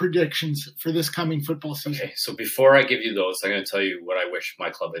major predictions for this coming football season? Okay, so before I give you those, I'm going to tell you what I wish my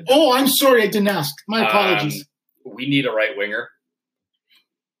club had done. Oh, I'm sorry, I didn't ask. My apologies. We need a right winger,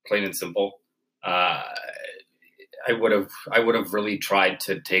 plain and simple. I would have really tried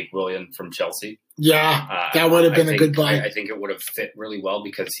to take Willian from Chelsea. Yeah, that would have been a good buy. I think it would have fit really well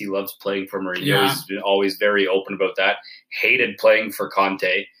because he loves playing for Mourinho. Yeah. He's been always very open about that. Hated playing for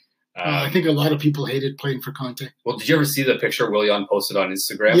Conte. I think a lot of people hated playing for Conte. Well, did you ever see the picture Willian posted on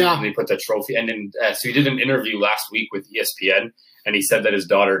Instagram? Yeah. And he put the trophy. And then, so he did an interview last week with ESPN, and he said that his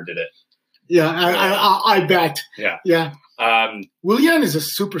daughter did it. Yeah, I bet. Yeah. Yeah. Willian is a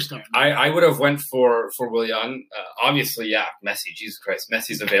superstar. I would have went for Willian. Obviously, yeah, Messi. Jesus Christ,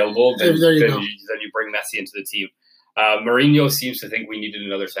 Messi's available. Then you bring Messi into the team. Mourinho seems to think we needed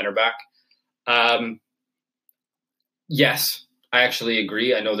another center back. Yes, I actually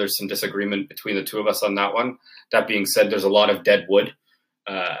agree. I know there's some disagreement between the two of us on that one. That being said, there's a lot of dead wood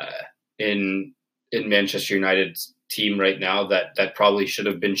in Manchester United's team right now that probably should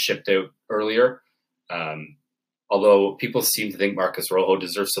have been shipped out earlier. Although people seem to think Marcos Rojo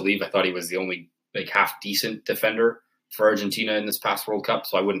deserves to leave. I thought he was the only half decent defender for Argentina in this past World Cup,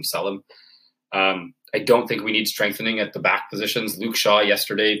 so I wouldn't sell him. I don't think we need strengthening at the back positions. Luke Shaw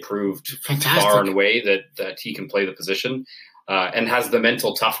yesterday proved fantastic, far and away that he can play the position and has the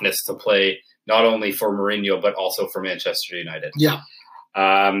mental toughness to play not only for Mourinho but also for Manchester United. Yeah.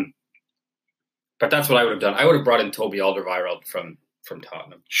 But that's what I would have done. I would have brought in Toby Alderweireld from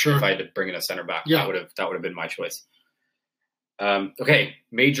Tottenham. Sure. If I had to bring in a center back, yeah. that would have been my choice. Okay,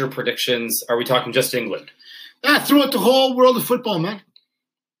 major predictions. Are we talking just England? Yeah, throughout the whole world of football, man.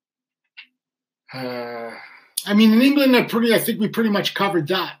 I mean, in England, I think we pretty much covered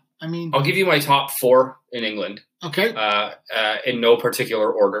that. I mean, I'll give you my top four in England. Okay. In no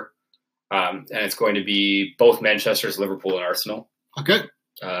particular order, and it's going to be both Manchester's, Liverpool, and Arsenal. Okay.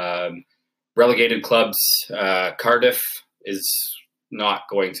 Relegated clubs. Cardiff is not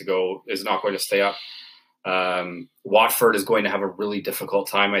going to stay up. Watford is going to have a really difficult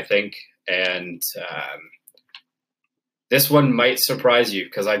time, I think, and this one might surprise you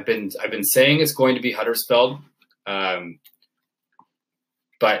because I've been saying it's going to be Huddersfield, but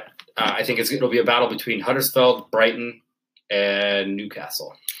I think it'll be a battle between Huddersfield, Brighton, and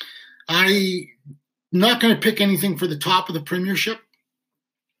Newcastle. I'm not going to pick anything for the top of the Premiership.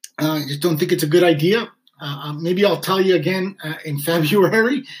 I just don't think it's a good idea. Maybe I'll tell you again in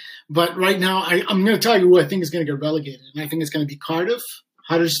February. But right now, I'm going to tell you who I think is going to get relegated. And I think it's going to be Cardiff,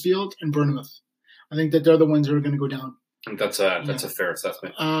 Huddersfield, and Bournemouth. I think that they're the ones that are going to go down. I think that's a fair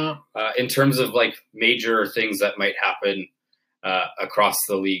assessment. In terms of major things that might happen across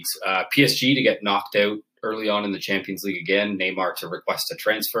the leagues, PSG to get knocked out early on in the Champions League again, Neymar to request a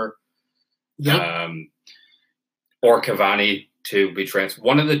transfer. Yep. Or Cavani to be transferred.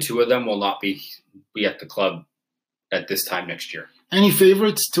 One of the two of them will not be at the club at this time next year. Any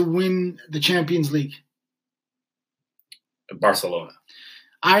favorites to win the Champions League? Barcelona.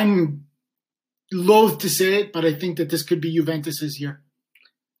 I'm loath to say it, but I think that this could be Juventus's year.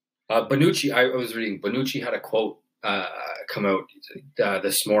 Bonucci, I was reading, Bonucci had a quote come out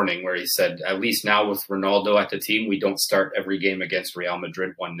this morning where he said, at least now with Ronaldo at the team, we don't start every game against Real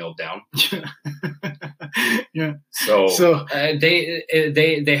Madrid 1-0 down. Yeah. So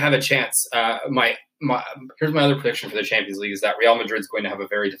they have a chance. Here's my other prediction for the Champions League is that Real Madrid's going to have a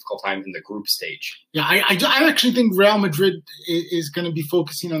very difficult time in the group stage. Yeah, I actually think Real Madrid is going to be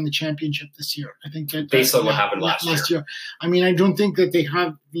focusing on the championship this year. I think that based on what happened last year. I mean, I don't think that they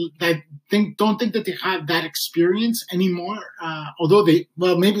have that they have that experience anymore. Although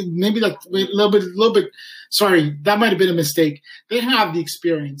maybe that's a little bit. Sorry, that might have been a mistake. They have the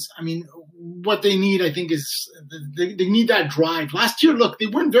experience. I mean, what they need, I think, is they need that drive. Last year, look, they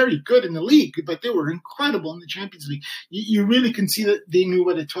weren't very good in the league, but they were incredible in the Champions League. You really can see that they knew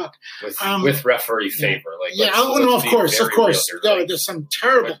what it took. With referee favor. Of course. There's some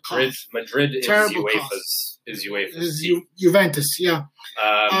terrible calls. Madrid is UEFA's Juventus, yeah.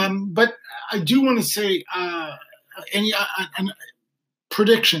 But I do want to say any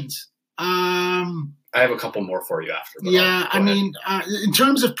predictions. I have a couple more for you after. Yeah, I mean, in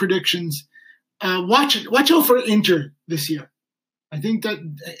terms of predictions, watch out for Inter this year. I think that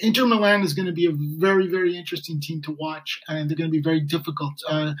Inter Milan is going to be a very, very interesting team to watch, and they're going to be very difficult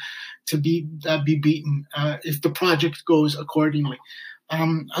to be beaten if the project goes accordingly.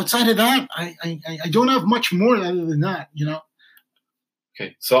 Outside of that, I don't have much more other than that, you know.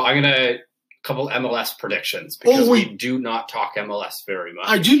 Okay, so I'm going to couple MLS predictions because we do not talk MLS very much.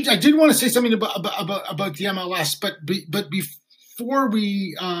 I did want to say something about the MLS, but before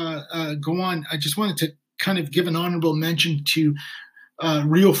we go on, I just wanted to kind of give an honorable mention to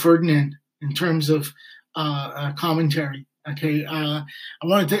Rio Ferdinand in terms of commentary. Okay, I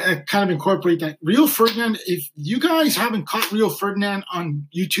wanted to kind of incorporate that. Rio Ferdinand, if you guys haven't caught Rio Ferdinand on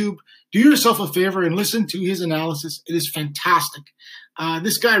YouTube, do yourself a favor and listen to his analysis. It is fantastic.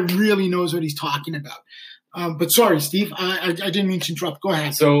 This guy really knows what he's talking about. But sorry, Steve, I didn't mean to interrupt. Go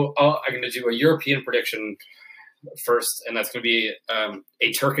ahead. So I'm going to do a European prediction first, and that's going to be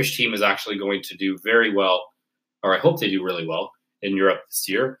a Turkish team is actually going to do very well, or I hope they do really well in Europe this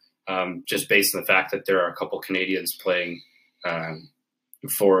year, just based on the fact that there are a couple Canadians playing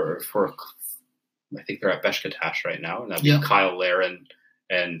for I think they're at Beşiktaş right now, and that'd be Kyle Larin,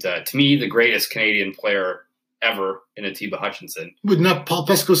 and to me, the greatest Canadian player ever in Atiba Hutchinson. Would not Paul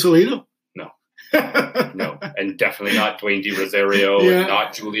Pesco-Solido? No. No. And definitely not Dwayne De Rosario, and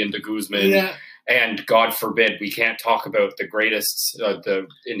not Julian de Guzman. Yeah. And God forbid we can't talk about the greatest,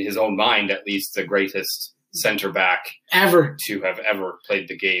 in his own mind at least, the greatest center back ever to have ever played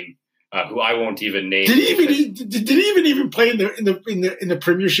the game, who I won't even name. Did he even play in the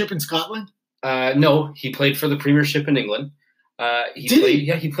Premiership in Scotland? No, he played for the Premiership in England.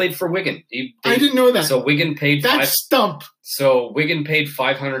 He played for Wigan. I didn't know that. So Wigan paid stump. So Wigan paid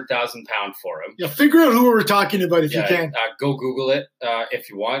 £500,000 for him. Yeah, figure out who we're talking about if you can. Go Google it if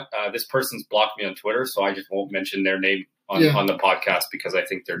you want. This person's blocked me on Twitter, so I just won't mention their name on the podcast because I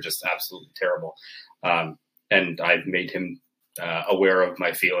think they're just absolutely terrible. And I've made him aware of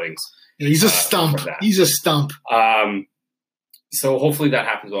my feelings. Yeah, he's a stump. He's a stump. So hopefully that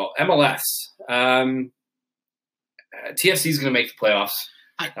happens well. MLS. TFC is going to make the playoffs.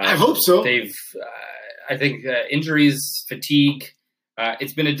 I hope so. They've, I think, injuries, fatigue.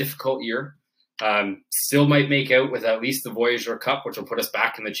 It's been a difficult year. Still might make out with at least the Voyager Cup, which will put us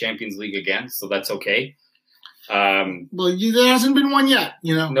back in the Champions League again. So that's okay. Well, there hasn't been one yet,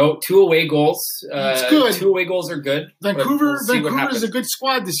 you know. No, 2 away goals. It's good. 2 away goals are good. Vancouver is a good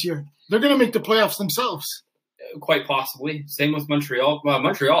squad this year. They're going to make the playoffs themselves. Quite possibly. Same with Montreal. Well,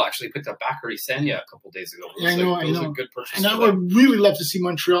 Montreal actually picked up Bakary Sagna a couple days ago. I know. A good purchase. And I would really love to see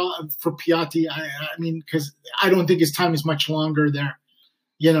Montreal for Piatti. I mean, because I don't think his time is much longer there.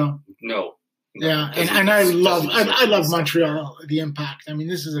 You know. No. Yeah, and I love Montreal, the Impact. I mean,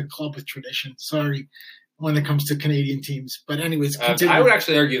 this is a club with tradition. Sorry, when it comes to Canadian teams. But anyways, I would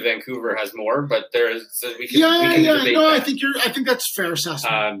actually argue Vancouver has more, but we can debate that. I think that's fair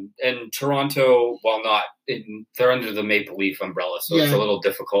assessment. And Toronto, while not, they're under the Maple Leaf umbrella, so it's a little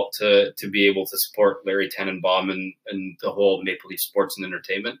difficult to be able to support Larry Tenenbaum and the whole Maple Leaf Sports and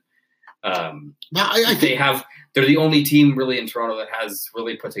Entertainment. I think they're the only team really in Toronto that has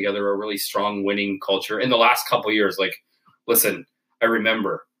really put together a really strong winning culture in the last couple of years. Like, listen, I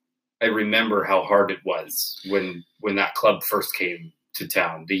remember how hard it was when that club first came to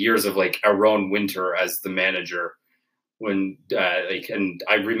town. The years of like Aaron Winter as the manager when and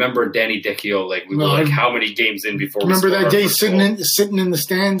I remember Danny Dicchio, we were like how many games in before. Remember that day sitting in the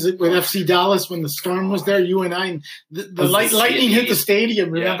stands with FC Dallas when the storm was there, you and I, and the lightning hit the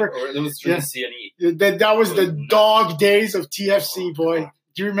stadium. Remember? Yeah, or it was through the CNE. That was the dog days of TFC, boy.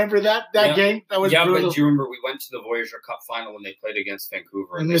 Do you remember that game? That was brutal. But do you remember we went to the Voyager Cup final when they played against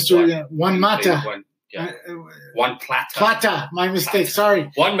Vancouver and Mr. Juan Mata. Juan Plata. Plata, my mistake. Sorry.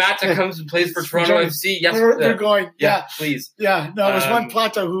 Juan Mata comes and plays for Toronto FC. Yes, we're going. Yeah, please. Yeah, no, it was Juan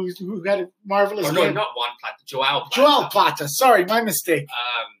Plata who had a marvelous game. No, not Juan Plata. Joao Plata. Joao Plata. Sorry, my mistake.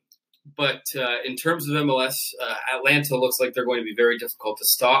 But in terms of MLS, Atlanta looks like they're going to be very difficult to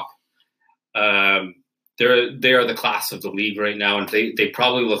stop. They are the class of the league right now, and they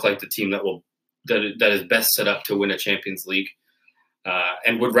probably look like the team that is best set up to win a Champions League.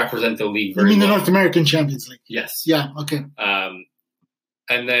 And would represent the league very well. You mean the North American Champions League? Yes. Yeah, okay.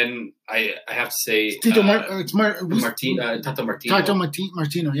 And then I have to say Tato Martino,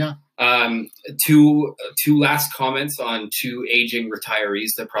 yeah. Two last comments on two aging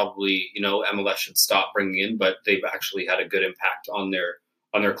retirees that probably MLS should stop bringing in, but they've actually had a good impact on their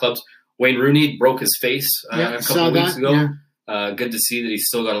clubs. Wayne Rooney broke his face a couple of weeks ago. Yeah. Good to see that he's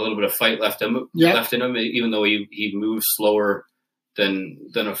still got a little bit of fight left in him, even though he moves slower than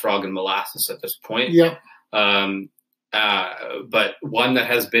a frog in molasses at this point. Yeah. But one that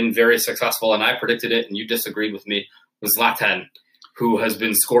has been very successful, and I predicted it, and you disagreed with me, was Zlatan, who has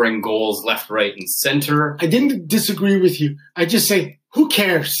been scoring goals left, right, and center. I didn't disagree with you. I just say, who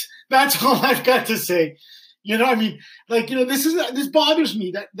cares? That's all I've got to say. This bothers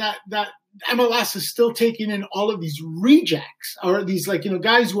me that MLS is still taking in all of these rejects or these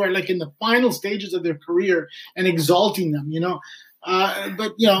guys who are in the final stages of their career and exalting them.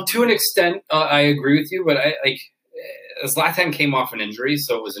 But to an extent, I agree with you. But Zlatan came off an injury,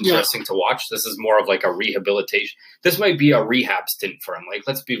 so it was interesting to watch. This is more of a rehabilitation. This might be a rehab stint for him.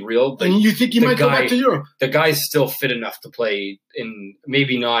 Let's be real. And you think he might go back to Europe? The guy's still fit enough to play in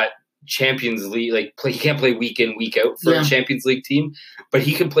maybe not Champions League. He can't play week in, week out for a Champions League team, but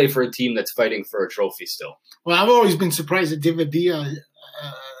he can play for a team that's fighting for a trophy still. Well, I've always been surprised that David Villa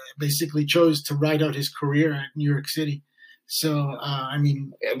basically chose to ride out his career at New York City. So,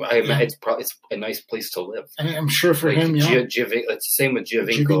 it's a nice place to live. I'm sure for him, yeah. It's the same with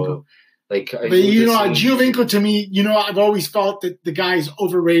Giovinco. But Giovinco, to me, I've always felt that the guy's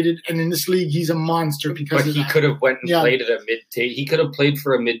overrated, and in this league, he's a monster because he could have went and played at a mid-table. He could have played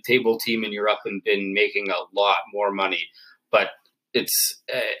for a mid-table team in Europe and been making a lot more money. But it's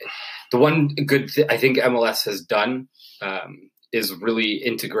the one good thing I think MLS has done is really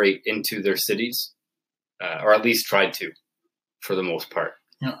integrate into their cities, or at least tried to, for the most part.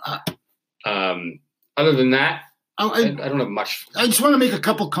 Other than that, I don't have much. I just want to make a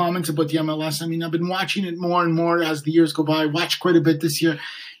couple comments about the MLS. I've been watching it more and more as the years go by. I watched quite a bit this year.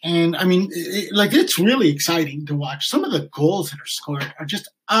 And, it's really exciting to watch. Some of the goals that are scored are just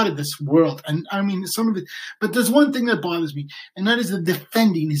out of this world. And, some of it – but there's one thing that bothers me, and that is the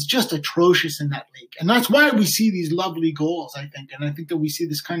defending is just atrocious in that league. And that's why we see these lovely goals, I think. And I think that we see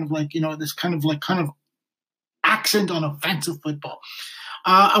this kind of accent on offensive football.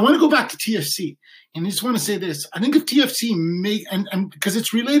 I want to go back to TFC, and I just want to say this. I think if TFC and because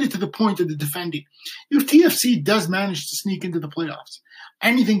it's related to the point of the defending, if TFC does manage to sneak into the playoffs,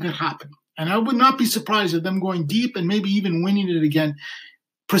 anything could happen. And I would not be surprised at them going deep and maybe even winning it again,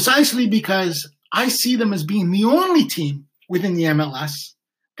 precisely because I see them as being the only team within the MLS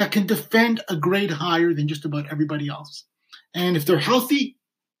that can defend a grade higher than just about everybody else. And if they're healthy,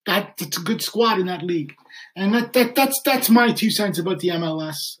 that's a good squad in that league. And that's my 2 cents about the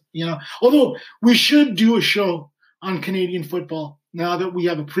MLS. Although we should do a show on Canadian football now that we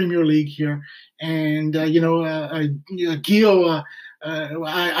have a Premier League here. And, Gio,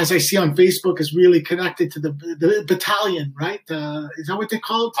 as I see on Facebook, is really connected to the battalion, right? Is that what they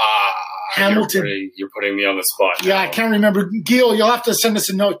call it? Hamilton. You're putting me on the spot. Yeah, I can't remember. Gil, you'll have to send us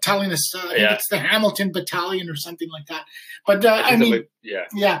a note telling us. I think it's the Hamilton Battalion or something like that. But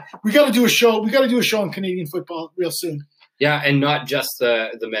we got to do a show. We got to do a show on Canadian football real soon. Yeah, and not just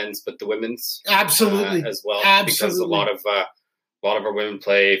the men's, but the women's. Absolutely, as well. Absolutely. Because a lot of our women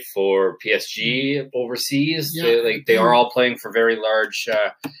play for PSG overseas. Yeah. They are all playing for very large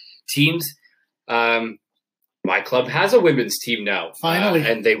teams. My club has a women's team now, finally,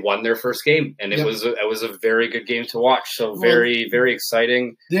 and they won their first game, and it was a very good game to watch. So very, very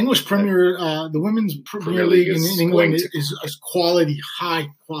exciting. The English Premier, the Women's Premier League in England is quality, high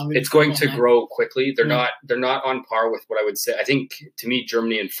quality. It's going to grow quickly. They're not on par with what I would say. I think to me,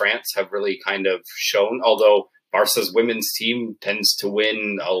 Germany and France have really kind of shown. Although Barca's women's team tends to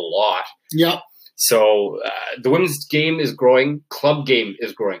win a lot. Yeah. So the women's game is growing. Club game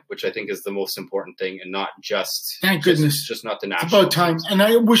is growing, which I think is the most important thing, and not just thank goodness, just not the national. It's about time, and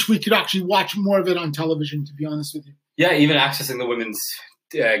I wish we could actually watch more of it on television. To be honest with you. Yeah, even accessing the women's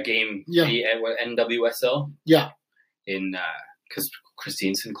game, yeah. the NWSL. Yeah. In because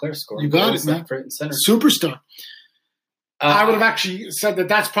Christine Sinclair scored. You got it, man. Right in center. Superstar. I would have actually said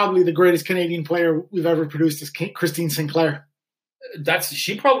that's probably the greatest Canadian player we've ever produced is Christine Sinclair.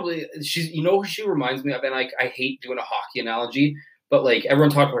 She's you know who she reminds me of, and I hate doing a hockey analogy, but like everyone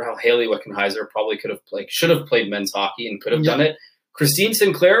talked about how Haley Wickenheiser probably should have played men's hockey and could have done it. Christine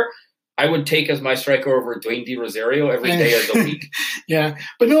Sinclair, I would take as my striker over Dwayne De Rosario every day of the week. Yeah,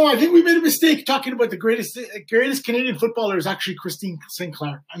 but no, I think we made a mistake talking about the greatest Canadian footballer is actually Christine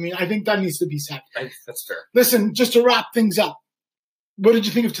Sinclair. I mean, I think that needs to be said. That's fair. Listen, just to wrap things up, what did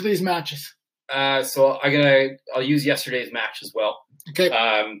you think of today's matches? So I'll use yesterday's match as well. Okay.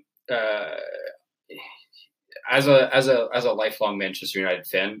 As a lifelong Manchester United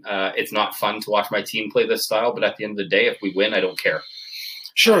fan, it's not fun to watch my team play this style. But at the end of the day, if we win, I don't care.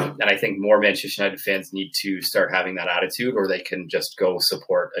 Sure. And I think more Manchester United fans need to start having that attitude, or they can just go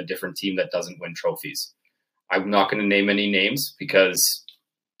support a different team that doesn't win trophies. I'm not going to name any names because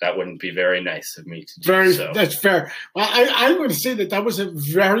that wouldn't be very nice of me to do. That's fair. Well, I'm going to say that was a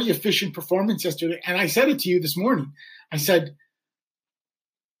very efficient performance yesterday. And I said it to you this morning. I said,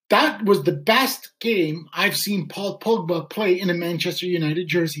 that was the best game I've seen Paul Pogba play in a Manchester United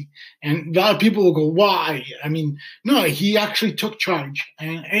jersey. And a lot of people will go, why? I mean, no, he actually took charge.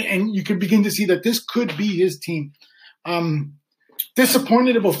 And you could begin to see that this could be his team.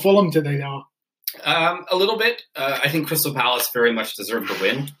 Disappointed about Fulham today, though. A little bit. I think Crystal Palace very much deserved the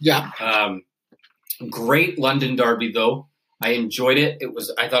win. Yeah. Great London derby, though. I enjoyed it.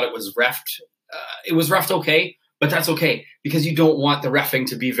 I thought it was reffed. It was reffed okay. But that's okay because you don't want the reffing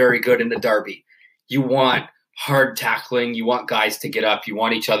to be very good in the derby. You want hard tackling. You want guys to get up. You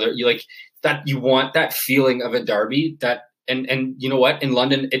want each other. You like that. You want that feeling of a derby. And you know what? In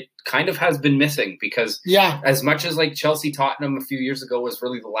London, it kind of has been missing because as much as like Chelsea Tottenham a few years ago was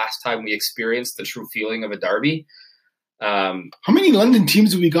really the last time we experienced the true feeling of a derby. How many London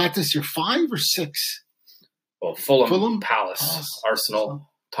teams have we got this year? 5 or 6? Well, Fulham, Palace,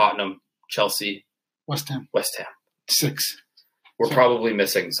 Arsenal, Tottenham, Chelsea. West Ham. 6. We're probably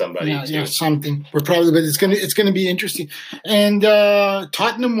missing somebody. Yeah, something. But it's gonna be interesting. And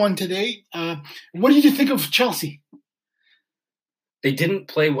Tottenham won today. What did you think of Chelsea? They didn't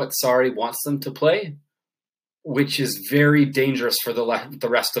play what Sarri wants them to play, which is very dangerous for the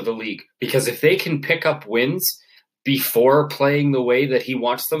rest of the league. Because if they can pick up wins before playing the way that he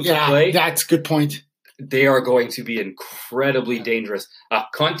wants them to play, that's a good point. They are going to be incredibly dangerous.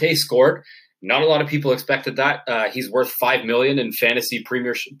 Conte scored. Not a lot of people expected that. He's worth $5 million in fantasy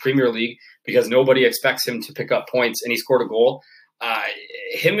Premier League because nobody expects him to pick up points, and he scored a goal.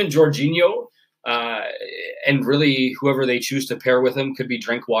 Him and Jorginho, and really whoever they choose to pair with him could be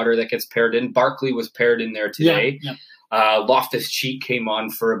Drinkwater that gets paired in. Barkley was paired in there today. Yeah. Loftus-Cheek came on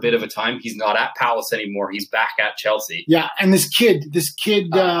for a bit of a time. He's not at Palace anymore. He's back at Chelsea. Yeah, and this kid,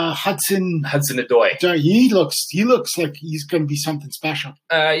 Hudson-Odoi. He looks like he's going to be something special.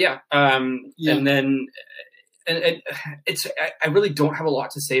 And then I really don't have a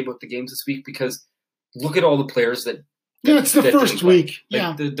lot to say about the games this week because look at all the players that. Yeah, it's the first week.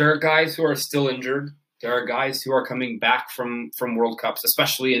 Like, there are guys who are still injured. There are guys who are coming back from World Cups,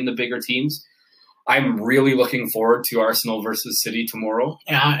 especially in the bigger teams. I'm really looking forward to Arsenal versus City tomorrow.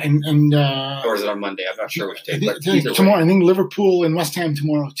 Yeah, or is it on Monday? I'm not sure which day. Tomorrow, I think Liverpool and West Ham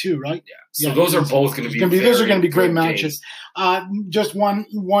tomorrow too, right? Yeah. So those are both going to be. Those are going to be great matches. Just one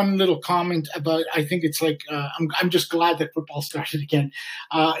little comment about. I think it's like I'm just glad that football started again.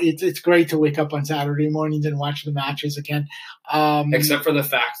 It's great to wake up on Saturday mornings and watch the matches again. Except for the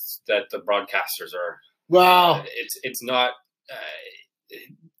fact that the broadcasters are. Well, it's not.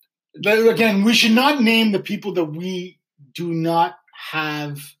 Again, we should not name the people that we do not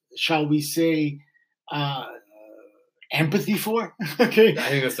have, shall we say, empathy for. Okay, I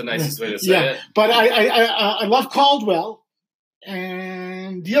think that's the nicest way to say it. But I love Caldwell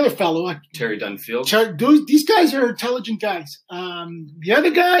and the other fellow, Terry Dunfield. These guys are intelligent guys. The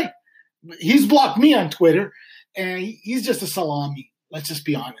other guy, he's blocked me on Twitter, and he's just a salami. Let's just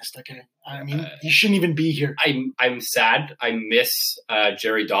be honest, okay? I mean, he shouldn't even be here. I'm sad. I miss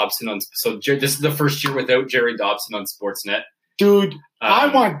Jerry Dobson on. So this is the first year without Jerry Dobson on Sportsnet. Dude,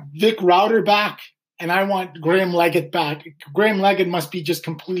 I want Vic Rauter back, and I want Graham Leggett back. Graham Leggett must be just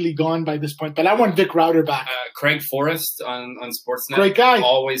completely gone by this point, but I want Vic Rauter back. Craig Forrest on Sportsnet. Great guy.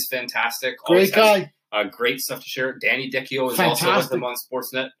 Always fantastic. Great guy. Great stuff to share. Danny Dichio is also with him on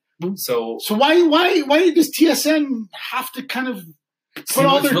Sportsnet. So why does TSN have to kind of put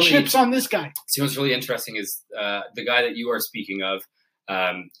all their chips on this guy? See, what's really interesting is the guy that you are speaking of,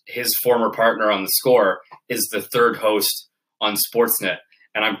 his former partner on The Score is the third host on Sportsnet.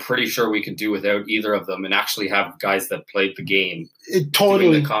 And I'm pretty sure we could do without either of them and actually have guys that played the game.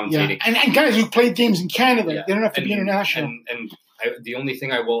 Totally. The commentating. Yeah. And guys who played games in Canada. Yeah. They don't have to be international. The only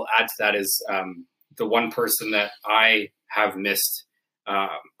thing I will add to that is the one person that I have missed.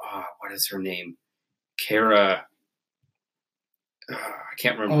 What is her name? Kara. I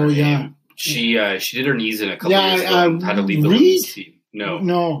can't remember her name. She did her knees in a couple years ago and had to leave the women's team.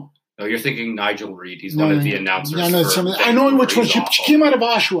 No, you're thinking Nigel Reed. He's one of the announcers. I know which one. She came out of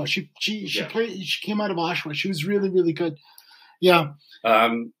Oshawa. She came out of Oshawa. She was really, really good. Yeah.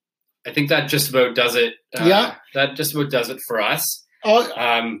 I think that just about does it. That just about does it for us.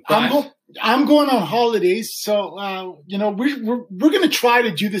 I'm going on holidays, so we're going to try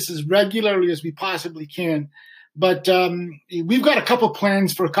to do this as regularly as we possibly can. But we've got a couple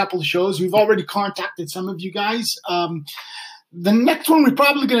plans for a couple of shows. We've already contacted some of you guys. The next one we're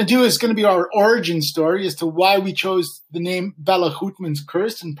probably going to do is going to be our origin story as to why we chose the name Bella Hootman's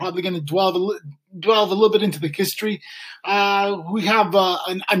Curse, and probably going to delve a little bit into the history. We have a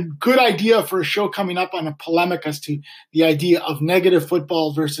good idea for a show coming up on a polemic as to the idea of negative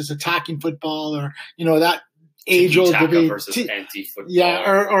football versus attacking football, or that age-old debate versus anti-football.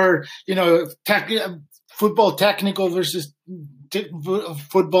 Yeah, or football technical versus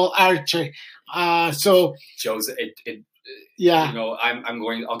football archery. So Joe's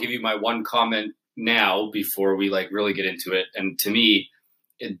I'll give you my one comment now before we really get into it. And to me,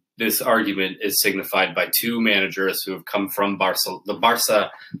 this argument is signified by two managers who have come from the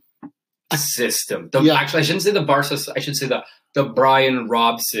Barca system. Actually, I shouldn't say the Barca. I should say the Brian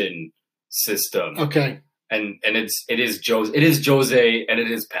Robson system. Okay. And it is Jose and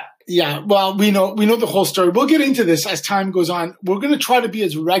it is Pat. Yeah, well, we know the whole story. We'll get into this as time goes on. We're going to try to be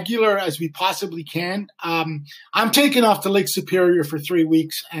as regular as we possibly can. I'm taking off to Lake Superior for 3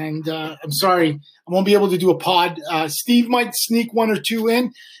 weeks, and I'm sorry, I won't be able to do a pod. Steve might sneak one or two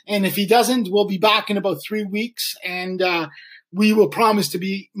in, and if he doesn't, we'll be back in about 3 weeks, and we will promise to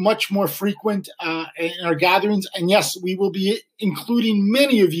be much more frequent in our gatherings. And yes, we will be including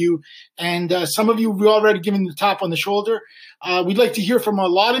many of you, and some of you we've already given the tap on the shoulder. We'd like to hear from a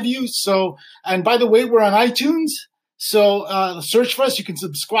lot of you. So, and by the way, we're on iTunes. So search for us. You can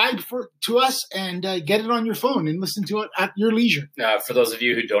subscribe to us and get it on your phone and listen to it at your leisure. For those of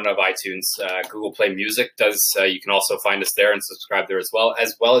you who don't have iTunes, Google Play Music does. You can also find us there and subscribe there as well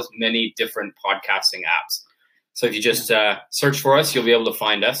as many different podcasting apps. So if you just search for us, you'll be able to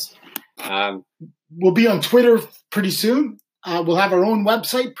find us. We'll be on Twitter pretty soon. We'll have our own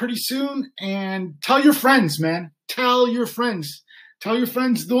website pretty soon. And tell your friends, man. Tell your friends. Tell your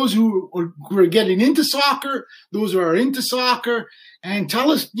friends, those who are getting into soccer, those who are into soccer, and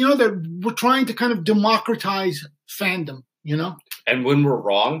tell us, that we're trying to kind of democratize fandom, And when we're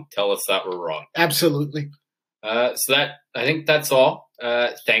wrong, tell us that we're wrong. Absolutely. I think that's all.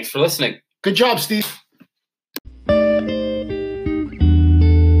 Thanks for listening. Good job, Steve.